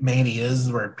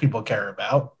manias where people care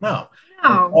about. No. It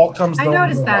all comes I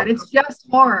noticed that. It's just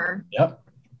horror. Yep.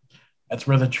 That's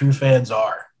where the true fans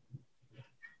are.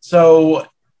 So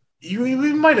we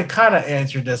might have kind of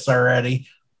answered this already,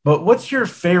 but what's your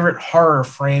favorite horror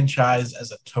franchise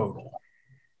as a total?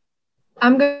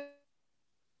 I'm going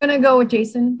to go with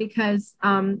Jason because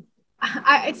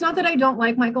it's not that I don't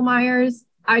like Michael Myers.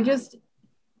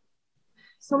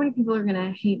 So many people are going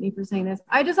to hate me for saying this.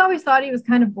 I just always thought he was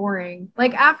kind of boring.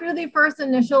 Like, after the first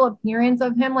initial appearance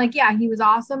of him, like, yeah, he was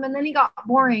awesome. And then he got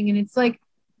boring. And it's like,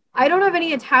 I don't have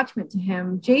any attachment to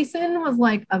him. Jason was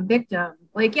like a victim.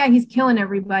 Like, yeah, he's killing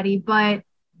everybody, but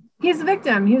he's a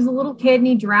victim. He was a little kid and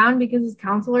he drowned because his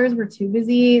counselors were too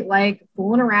busy, like,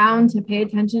 fooling around to pay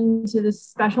attention to this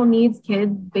special needs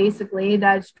kid, basically,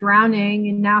 that's drowning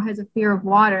and now has a fear of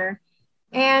water.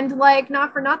 And, like,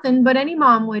 not for nothing, but any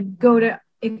mom would go to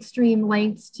extreme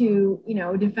lengths to,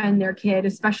 defend their kid,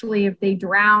 especially if they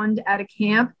drowned at a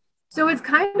camp. So it's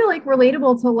kind of like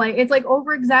relatable to, like, it's like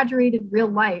over exaggerated real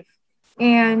life.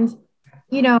 And,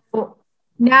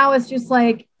 now it's just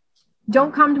like,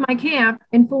 don't come to my camp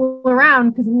and fool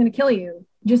around because I'm going to kill you.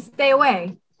 Just stay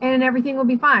away and everything will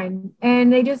be fine.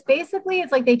 And they just basically,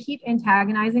 it's like they keep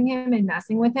antagonizing him and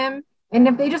messing with him. And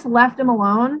if they just left him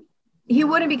alone, he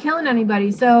wouldn't be killing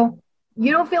anybody. So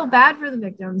you don't feel bad for the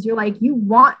victims. You're like, you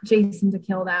want Jason to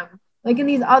kill them. Like, in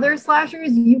these other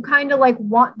slashers, you kind of like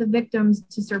want the victims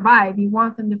to survive. You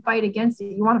want them to fight against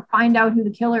it. You want to find out who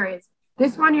the killer is.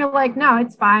 This one, you're like, no,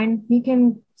 it's fine. He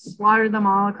can slaughter them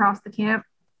all across the camp.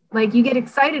 Like, you get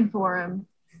excited for him.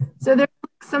 So there's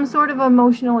some sort of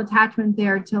emotional attachment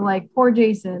there to, like, poor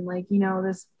Jason. Like,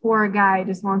 this poor guy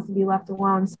just wants to be left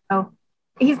alone. So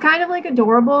he's kind of like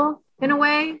adorable in a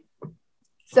way.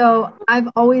 So I've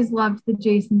always loved the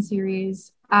Jason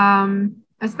series,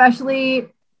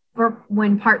 especially for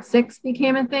when part 6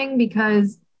 became a thing,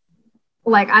 because,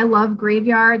 like, I love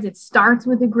graveyards. It starts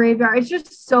with a graveyard. It's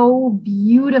just so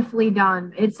beautifully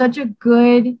done. It's such a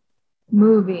good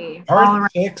movie.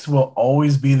 Part 6 will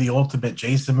always be the ultimate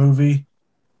Jason movie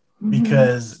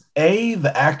because A,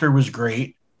 the actor was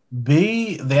great.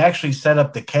 B, they actually set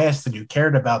up the cast and you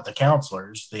cared about the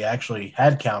counselors. They actually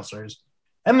had counselors.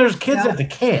 And there's kids at the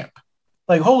camp.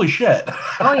 Like, holy shit.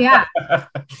 Oh, yeah.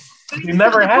 You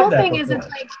never had that. The cool thing is, it's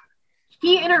like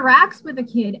he interacts with a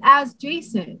kid as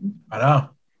Jason. I know.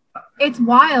 It's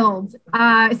wild.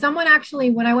 Someone actually,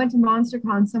 when I went to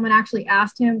MonsterCon, someone actually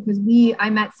asked him, because I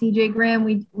met CJ Graham.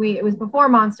 It was before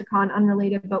MonsterCon,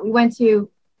 unrelated, but we went to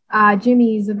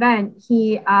Jimmy's event.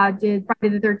 He did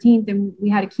Friday the 13th, and we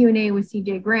had a Q&A with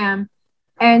CJ Graham.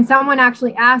 And someone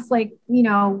actually asked, like,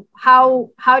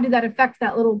 how did that affect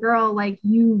that little girl, like,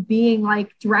 you being,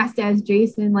 like, dressed as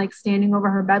Jason, like, standing over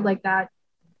her bed like that?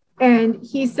 And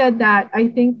he said that, I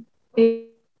think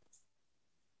it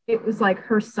was, like,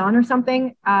 her son or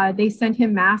something. They sent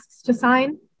him masks to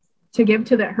sign to give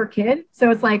to her kid. So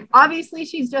it's like, obviously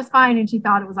she's just fine, and she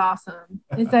thought it was awesome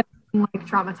instead of being, like,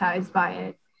 traumatized by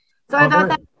it. So I thought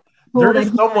that cool. There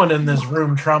is someone in this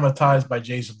room traumatized by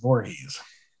Jason Voorhees.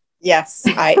 Yes,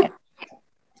 I am.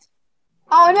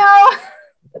 Oh,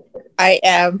 no. I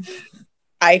am.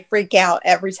 I freak out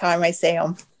every time I see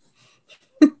him.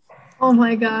 Oh,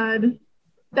 my God.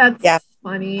 That's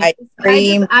funny. I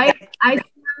scream. I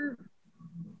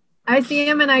see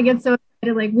him and I get so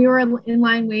excited. Like, we were in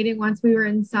line waiting once we were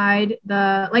inside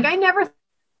I never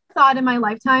thought in my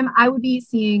lifetime I would be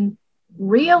seeing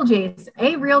real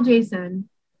Jason,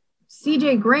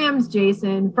 CJ Graham's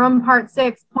Jason from part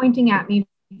 6 pointing at me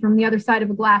from the other side of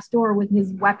a glass door with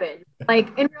his weapon, like,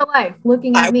 in real life,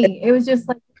 looking at me. It was just,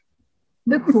 like,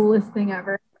 the coolest thing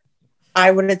ever.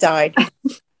 I would have died.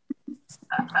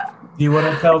 Do you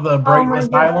want to tell the Oh Brighton my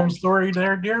Asylum God. story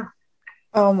there, dear?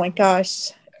 Oh my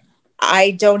gosh. I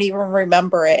don't even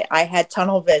remember it. I had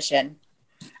tunnel vision.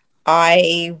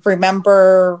 I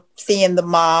remember seeing the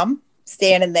mom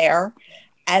standing there.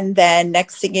 And then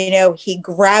next thing you know, he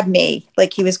grabbed me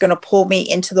like he was going to pull me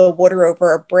into the water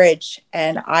over a bridge.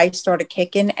 And I started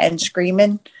kicking and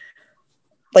screaming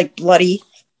like bloody,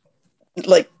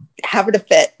 like having a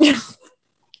fit.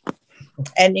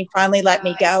 And he finally let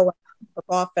me go and took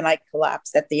off, and I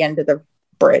collapsed at the end of the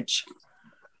bridge,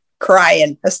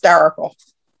 crying, hysterical.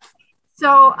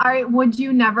 So, would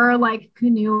you never like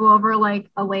canoe over like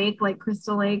a lake, like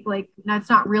Crystal Lake? Like, that's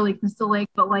not really Crystal Lake,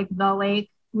 but like the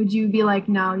lake. Would you be like,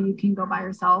 no, you can go by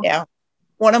yourself? Yeah.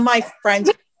 One of my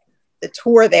friends, the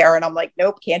tour there, and I'm like,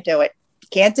 nope, can't do it.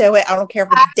 Can't do it. I don't care if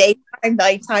it's daytime,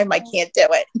 nighttime. I can't do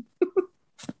it.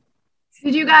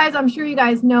 Did you guys, I'm sure you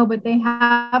guys know, but they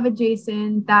have a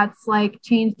Jason that's like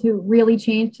changed to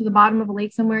the bottom of a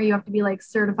lake somewhere. You have to be like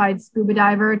certified scuba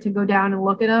diver to go down and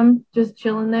look at them, just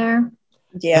chilling there.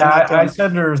 Yeah, Yeah, I not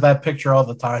send her that picture all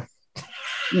the time.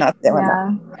 doing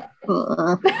Yeah.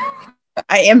 that.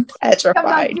 I am I'm not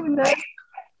petrified. doing that.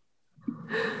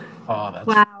 Oh, that's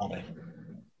Wow. funny.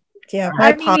 Yeah,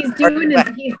 I mean, he's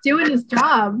doing his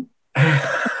job.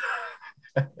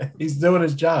 He's doing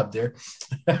his job, dear.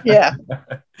 Yeah.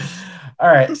 All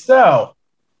right, so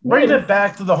bringing Yes. it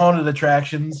back to the haunted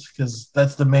attractions, because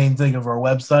that's the main thing of our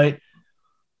website.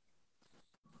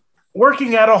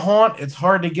 Working at a haunt, it's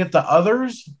hard to get the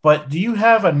others, but do you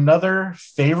have another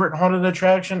favorite haunted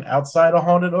attraction outside of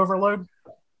Haunted Overload?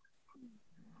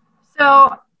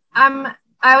 So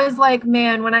I was like,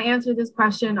 man, when I answer this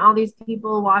question, all these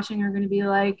people watching are going to be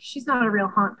like, she's not a real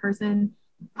haunt person.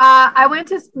 I went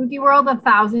to Spooky World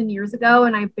 1,000 years ago,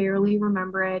 and I barely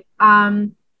remember it.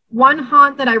 One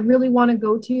haunt that I really want to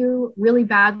go to really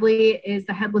badly is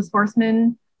the Headless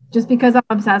Horseman, just because I'm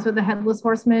obsessed with the Headless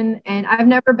Horseman, and I've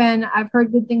never been. I've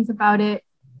heard good things about it.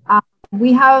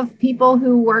 We have people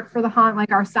who work for the haunt,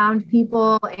 like our sound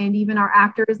people and even our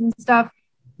actors and stuff.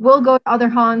 We'll go to other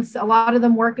haunts. A lot of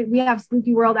them work. We have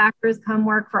Spooky World actors come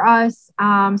work for us.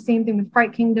 Same thing with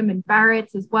Fright Kingdom and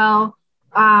Barrett's as well.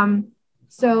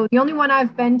 So the only one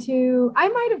I've been to, I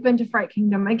might have been to Fright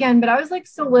Kingdom again, but I was like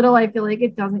so little, I feel like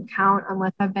it doesn't count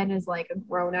unless I've been as like a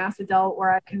grown ass adult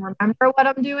where I can remember what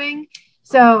I'm doing.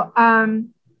 So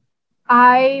I'm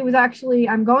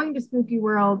going to Spooky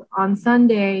World on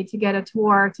Sunday to get a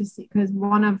tour to see, because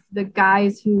one of the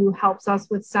guys who helps us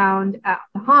with sound at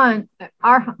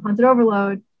our Haunted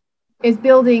Overload, is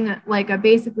building like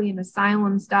basically an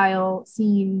asylum style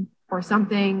scene or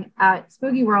something at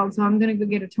Spooky World. So I'm going to go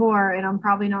get a tour, and I'm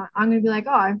going to be like,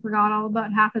 oh, I forgot all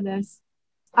about half of this.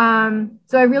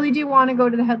 So I really do want to go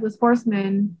to the Headless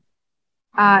Horseman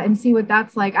and see what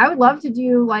that's like. I would love to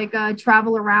do like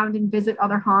travel around and visit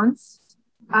other haunts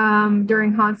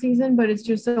during haunt season, but it's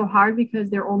just so hard because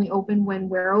they're only open when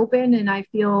we're open. And I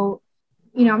feel,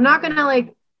 I'm not going to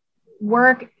like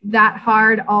work that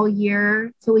hard all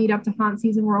year to lead up to haunt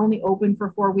season. We're only open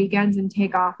for 4 weekends and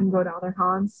take off and go to other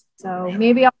haunts. So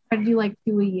maybe I'll try to do like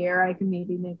 2 a year. I can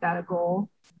maybe make that a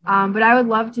goal. But I would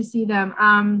love to see them.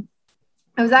 I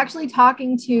was actually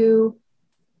talking to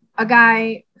a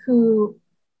guy who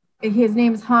his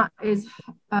name is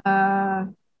I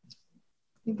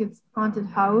think it's Haunted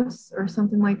House or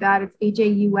something like that. It's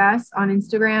HAUS on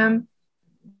Instagram.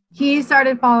 He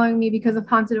started following me because of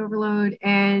Haunted Overload,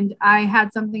 and I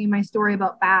had something in my story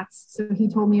about bats. So he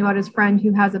told me about his friend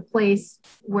who has a place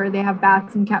where they have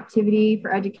bats in captivity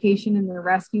for education and their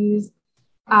rescues.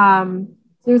 So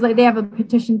there's like, they have a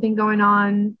petition thing going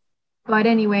on. But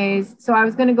anyways, so I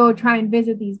was going to go try and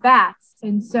visit these bats.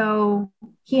 And so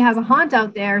he has a haunt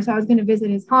out there. So I was going to visit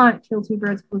his haunt, kill 2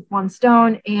 birds with 1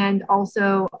 stone. And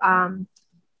also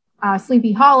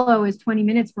Sleepy Hollow is 20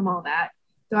 minutes from all that.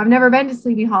 So I've never been to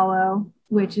Sleepy Hollow,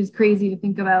 which is crazy to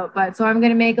think about. But so I'm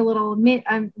going to make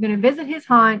I'm going to visit his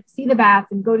haunt, see the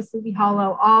bats, and go to Sleepy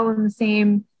Hollow all in the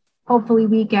same, hopefully,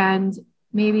 weekend,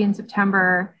 maybe in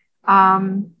September.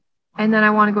 And then I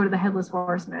want to go to the Headless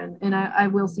Horseman, and I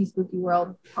will see Spooky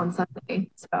World on Sunday.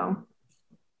 So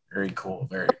Very cool.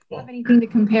 Very I cool. don't have anything to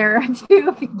compare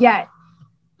to yet,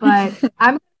 but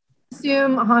I'm going to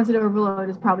assume Haunted Overload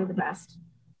is probably the best.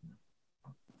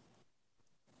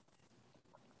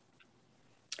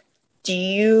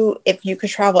 If you could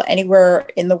travel anywhere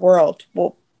in the world,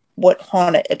 what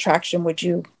haunted attraction would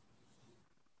you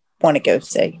want to go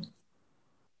see?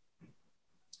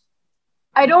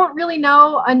 I don't really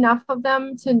know enough of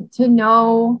them to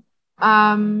know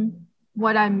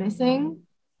what I'm missing.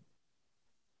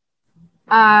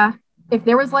 If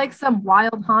there was like some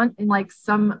wild haunt and like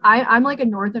I'm like a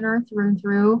northerner through and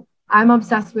through. I'm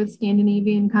obsessed with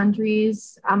Scandinavian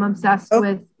countries. I'm obsessed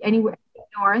with anywhere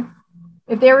north.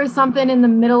 If there was something in the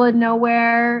middle of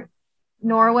nowhere,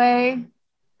 Norway,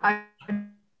 I'd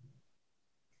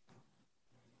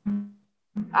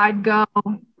go.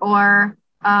 Or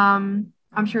I'm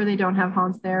sure they don't have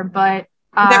haunts there, but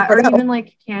or even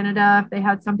like Canada if they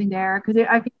had something there. Because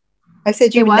I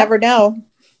said you would never know.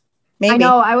 Maybe. I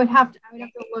know. I would have to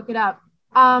look it up.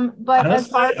 But honestly, as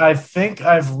far I think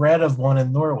I've read of one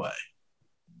in Norway.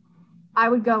 I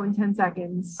would go in 10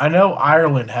 seconds. I know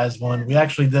Ireland has one. We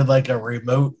actually did like a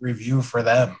remote review for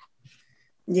them.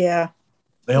 Yeah.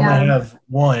 They only have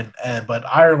one, but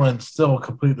Ireland's still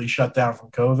completely shut down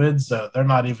from COVID, so they're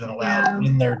not even allowed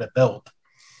in there to build.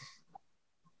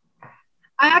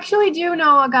 I actually do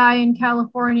know a guy in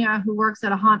California who works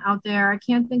at a haunt out there. I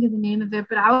can't think of the name of it,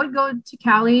 but I would go to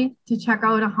Cali to check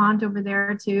out a haunt over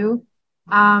there too.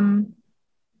 I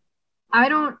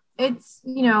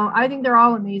think they're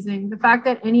all amazing. The fact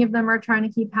that any of them are trying to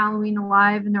keep Halloween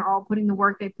alive and they're all putting the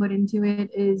work they put into it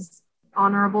is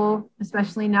honorable,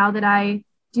 especially now that I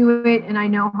do it and I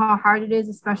know how hard it is,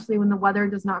 especially when the weather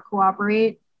does not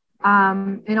cooperate,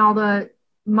 and all the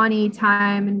money,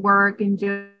 time, and work and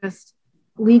just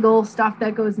legal stuff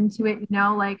that goes into it.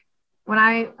 Like when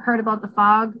I heard about the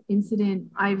fog incident,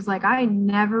 I was like, I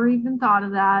never even thought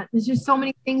of that. There's just so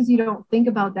many things you don't think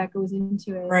about that goes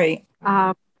into it. Right.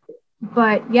 But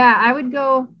yeah, I would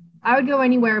go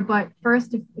anywhere. But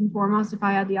first and foremost, if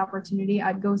I had the opportunity,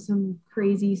 I'd go some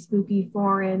crazy, spooky,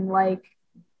 foreign, like,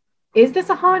 is this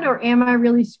a haunt or am I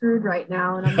really screwed right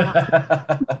now? And I'm not.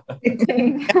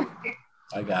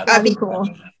 I got it. That'd be cool.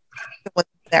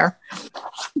 There.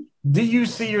 Do you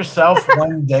see yourself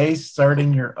one day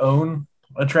starting your own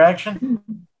attraction?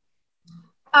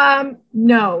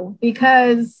 No,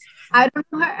 because I don't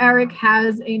know how Eric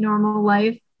has a normal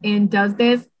life and does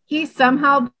this. He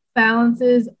somehow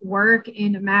balances work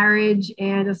and marriage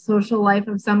and a social life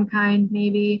of some kind,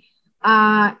 maybe,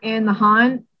 and the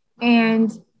haunt. And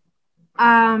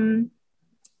I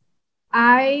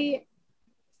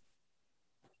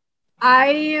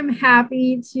am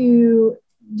happy to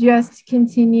just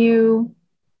continue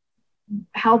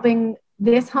helping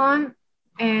this haunt,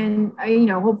 and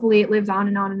hopefully it lives on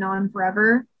and on and on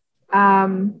forever.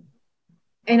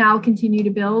 And I'll continue to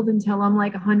build until I'm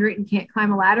like 100 and can't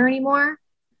climb a ladder anymore.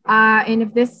 And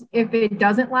if it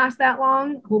doesn't last that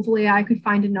long, hopefully I could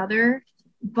find another.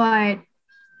 But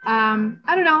I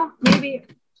don't know, maybe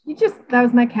that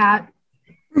was my cat.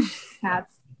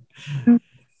 Cats.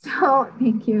 So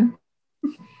thank you.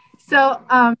 So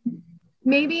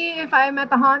maybe if I'm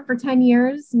at the haunt for 10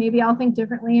 years, maybe I'll think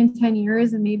differently in 10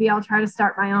 years and maybe I'll try to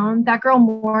start my own. That girl,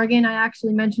 Morgan, I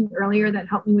actually mentioned earlier that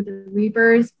helped me with the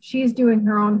Reapers. She's doing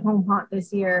her own home haunt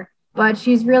this year, but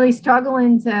she's really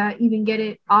struggling to even get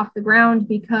it off the ground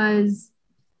because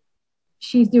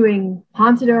she's doing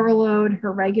Haunted Overload,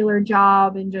 her regular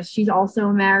job, and just she's also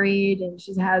married and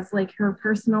she has like her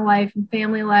personal life and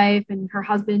family life and her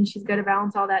husband. She's got to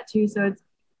balance all that too. So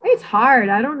it's hard.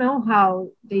 I don't know how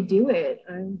they do it.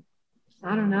 I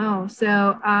don't know.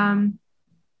 So,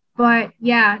 but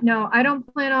yeah, no, I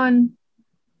don't plan on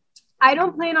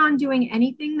doing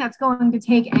anything that's going to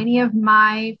take any of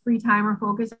my free time or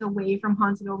focus away from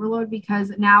Haunted Overload, because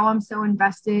now I'm so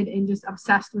invested and just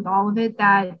obsessed with all of it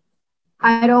that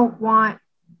I don't want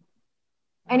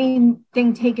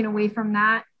anything taken away from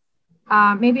that.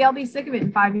 Maybe I'll be sick of it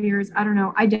in 5 years. I don't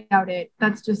know. I doubt it.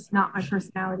 That's just not my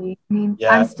personality. I mean, yeah,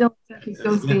 I'm still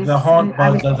Ghostface. The haunt I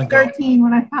was 13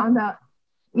 when I found out.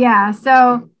 Yeah.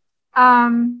 So, I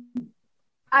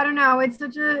don't know. It's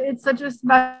such a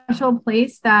special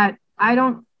place that I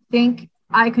don't think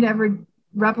I could ever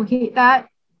replicate that.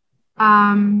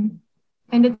 And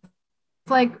it's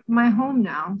like my home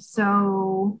now.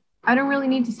 So I don't really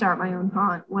need to start my own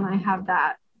haunt when I have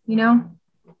that, I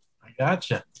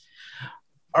gotcha.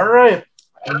 All right.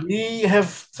 We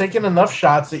have taken enough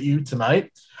shots at you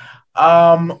tonight.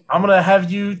 I'm going to have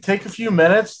you take a few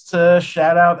minutes to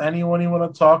shout out anyone you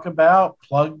want to talk about,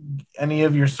 plug any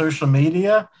of your social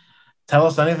media, tell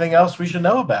us anything else we should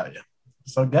know about you.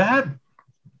 So go ahead.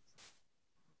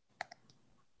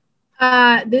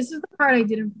 This is the part I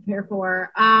didn't prepare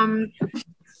for.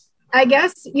 I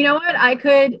guess, you know what? I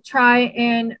could try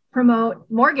and promote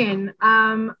Morgan.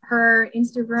 Her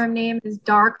Instagram name is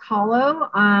Dark Hollow,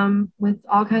 with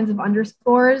all kinds of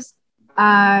underscores.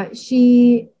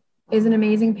 She is an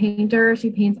amazing painter.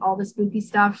 She paints all the spooky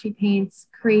stuff. She paints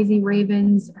crazy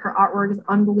ravens. Her artwork is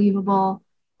unbelievable.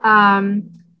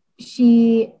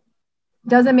 She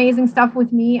does amazing stuff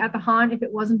with me at the haunt. If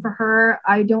it wasn't for her,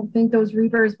 I don't think those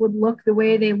Reapers would look the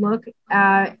way they look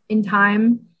in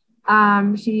time.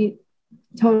 She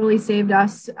totally saved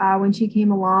us when she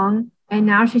came along. And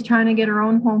now she's trying to get her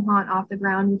own home haunt off the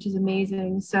ground, which is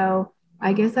amazing. So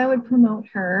I guess I would promote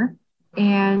her.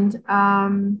 And I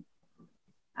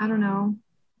don't know.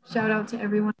 Shout out to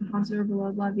everyone in Haunts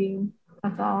Overload. Love you.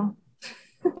 That's all.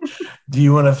 Do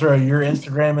you want to throw your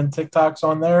Instagram and TikToks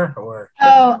on there, or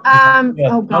oh a ton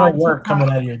God, of work TikTok.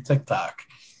 coming out of your TikTok?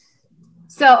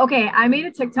 So, okay, I made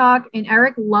a TikTok and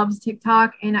Eric loves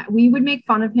TikTok and we would make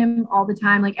fun of him all the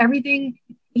time. Like everything,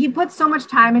 he puts so much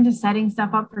time into setting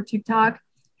stuff up for TikTok.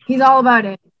 He's all about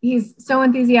it. He's so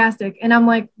enthusiastic. And I'm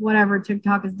like, whatever,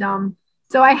 TikTok is dumb.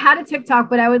 So I had a TikTok,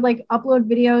 but I would like upload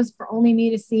videos for only me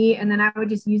to see. And then I would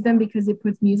just use them because it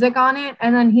puts music on it.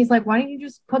 And then he's like, why don't you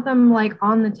just put them like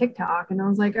on the TikTok? And I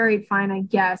was like, all right, fine, I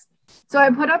guess. So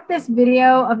I put up this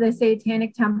video of the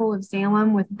Satanic Temple of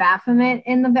Salem with Baphomet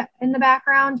in the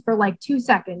background for like 2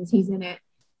 seconds. He's in it.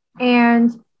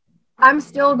 And I'm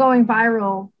still going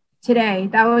viral today.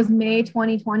 That was May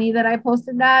 2020 that I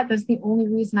posted that. That's the only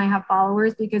reason I have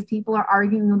followers, because people are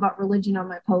arguing about religion on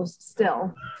my post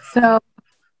still. So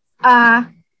there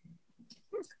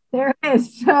it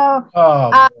is. So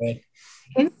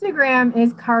Instagram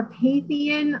is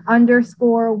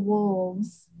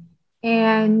Carpathian_wolves.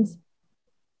 And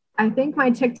I think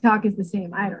my TikTok is the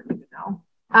same. I don't even know.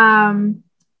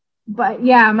 But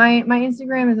yeah, my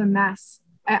Instagram is a mess.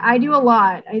 I do a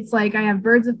lot. It's like I have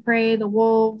Birds of Prey, the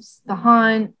wolves, the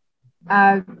hunt,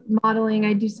 modeling.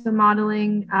 I do some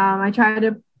modeling. I try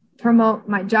to promote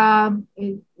my job.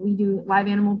 We do live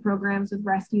animal programs with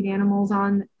rescued animals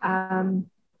on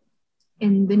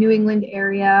in the New England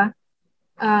area.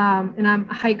 And I'm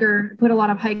a hiker, put a lot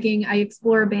of hiking. I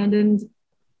explore abandoned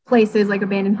places like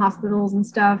abandoned hospitals and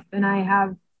stuff. And I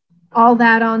have all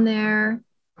that on there.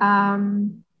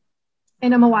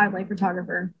 And I'm a wildlife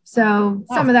photographer. So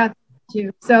some of that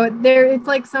too. So it's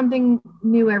like something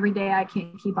new every day. I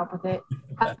can't keep up with it.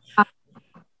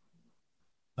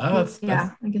 I guess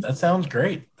that sounds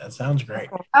great. That sounds great.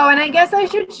 Oh, and I guess I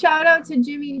should shout out to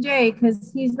Jimmy J,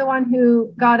 because he's the one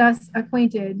who got us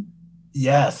acquainted.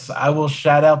 Yes, I will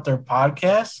shout out their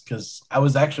podcast because I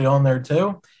was actually on there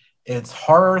too. It's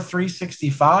Horror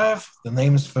 365. The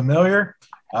name's familiar.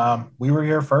 We were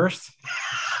here first.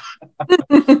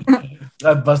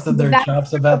 I busted their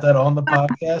chops about that on the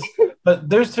podcast. But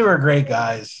those two are great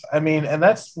guys. I mean, and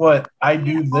that's what I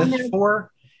do this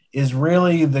for, is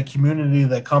really the community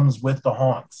that comes with the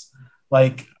haunts.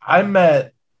 Like I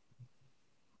met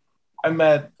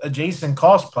a Jason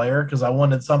cosplayer because I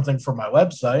wanted something for my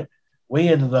website. We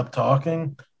ended up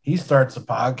talking. He starts a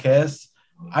podcast.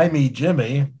 I meet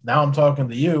Jimmy. Now I'm talking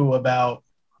to you about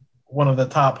one of the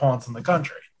top haunts in the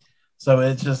country. So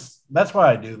it's just, that's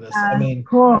why I do this. I mean,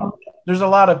 cool. There's a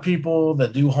lot of people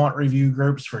that do haunt review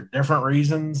groups for different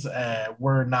reasons, and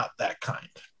we're not that kind.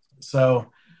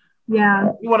 So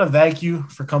yeah, we want to thank you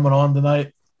for coming on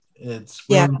tonight. It's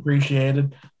really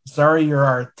appreciated. Sorry you're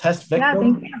our test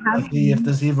victim. Let's see if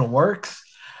this even works.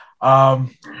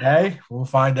 Hey, we'll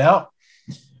find out.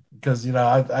 Because,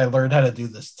 I learned how to do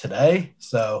this today.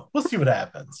 So we'll see what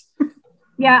happens.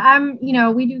 Yeah,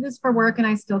 we do this for work and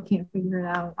I still can't figure it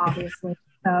out, obviously.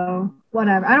 So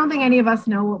whatever. I don't think any of us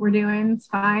know what we're doing. It's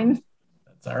fine.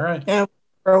 That's all right. Yeah,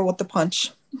 roll with the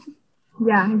punch.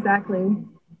 Yeah, exactly.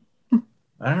 All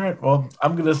right. Well,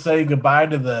 I'm going to say goodbye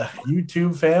to the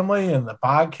YouTube family and the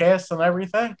podcast and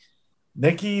everything.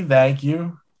 Niki, thank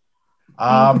you.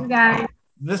 Thank you, guys.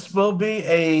 This will be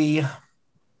a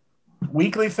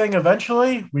weekly thing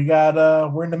eventually.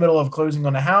 We're in the middle of closing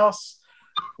on a house.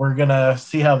 We're gonna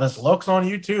see how this looks on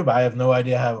YouTube. I have no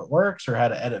idea how it works or how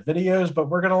to edit videos, but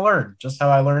we're gonna learn, just how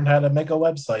I learned how to make a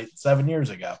website 7 years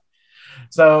ago.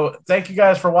 So thank you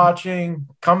guys for watching.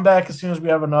 Come back as soon as we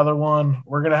have another one.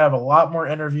 We're gonna have a lot more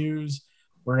interviews.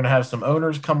 We're gonna have some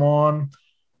owners come on.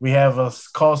 We have a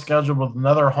call scheduled with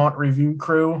another haunt review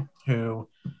crew who,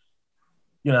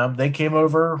 they came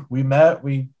over, we met,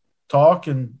 we talk,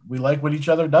 and we like what each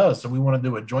other does. So we want to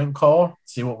do a joint call,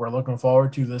 see what we're looking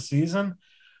forward to this season.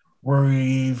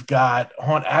 We've got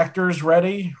haunt actors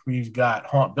ready. We've got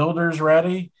haunt builders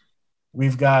ready.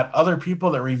 We've got other people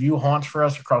that review haunts for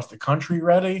us across the country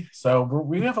ready. So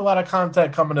we have a lot of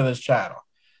content coming to this channel.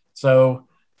 So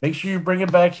make sure you bring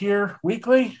it back here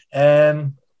weekly.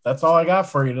 And that's all I got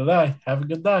for you today. Have a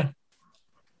good day.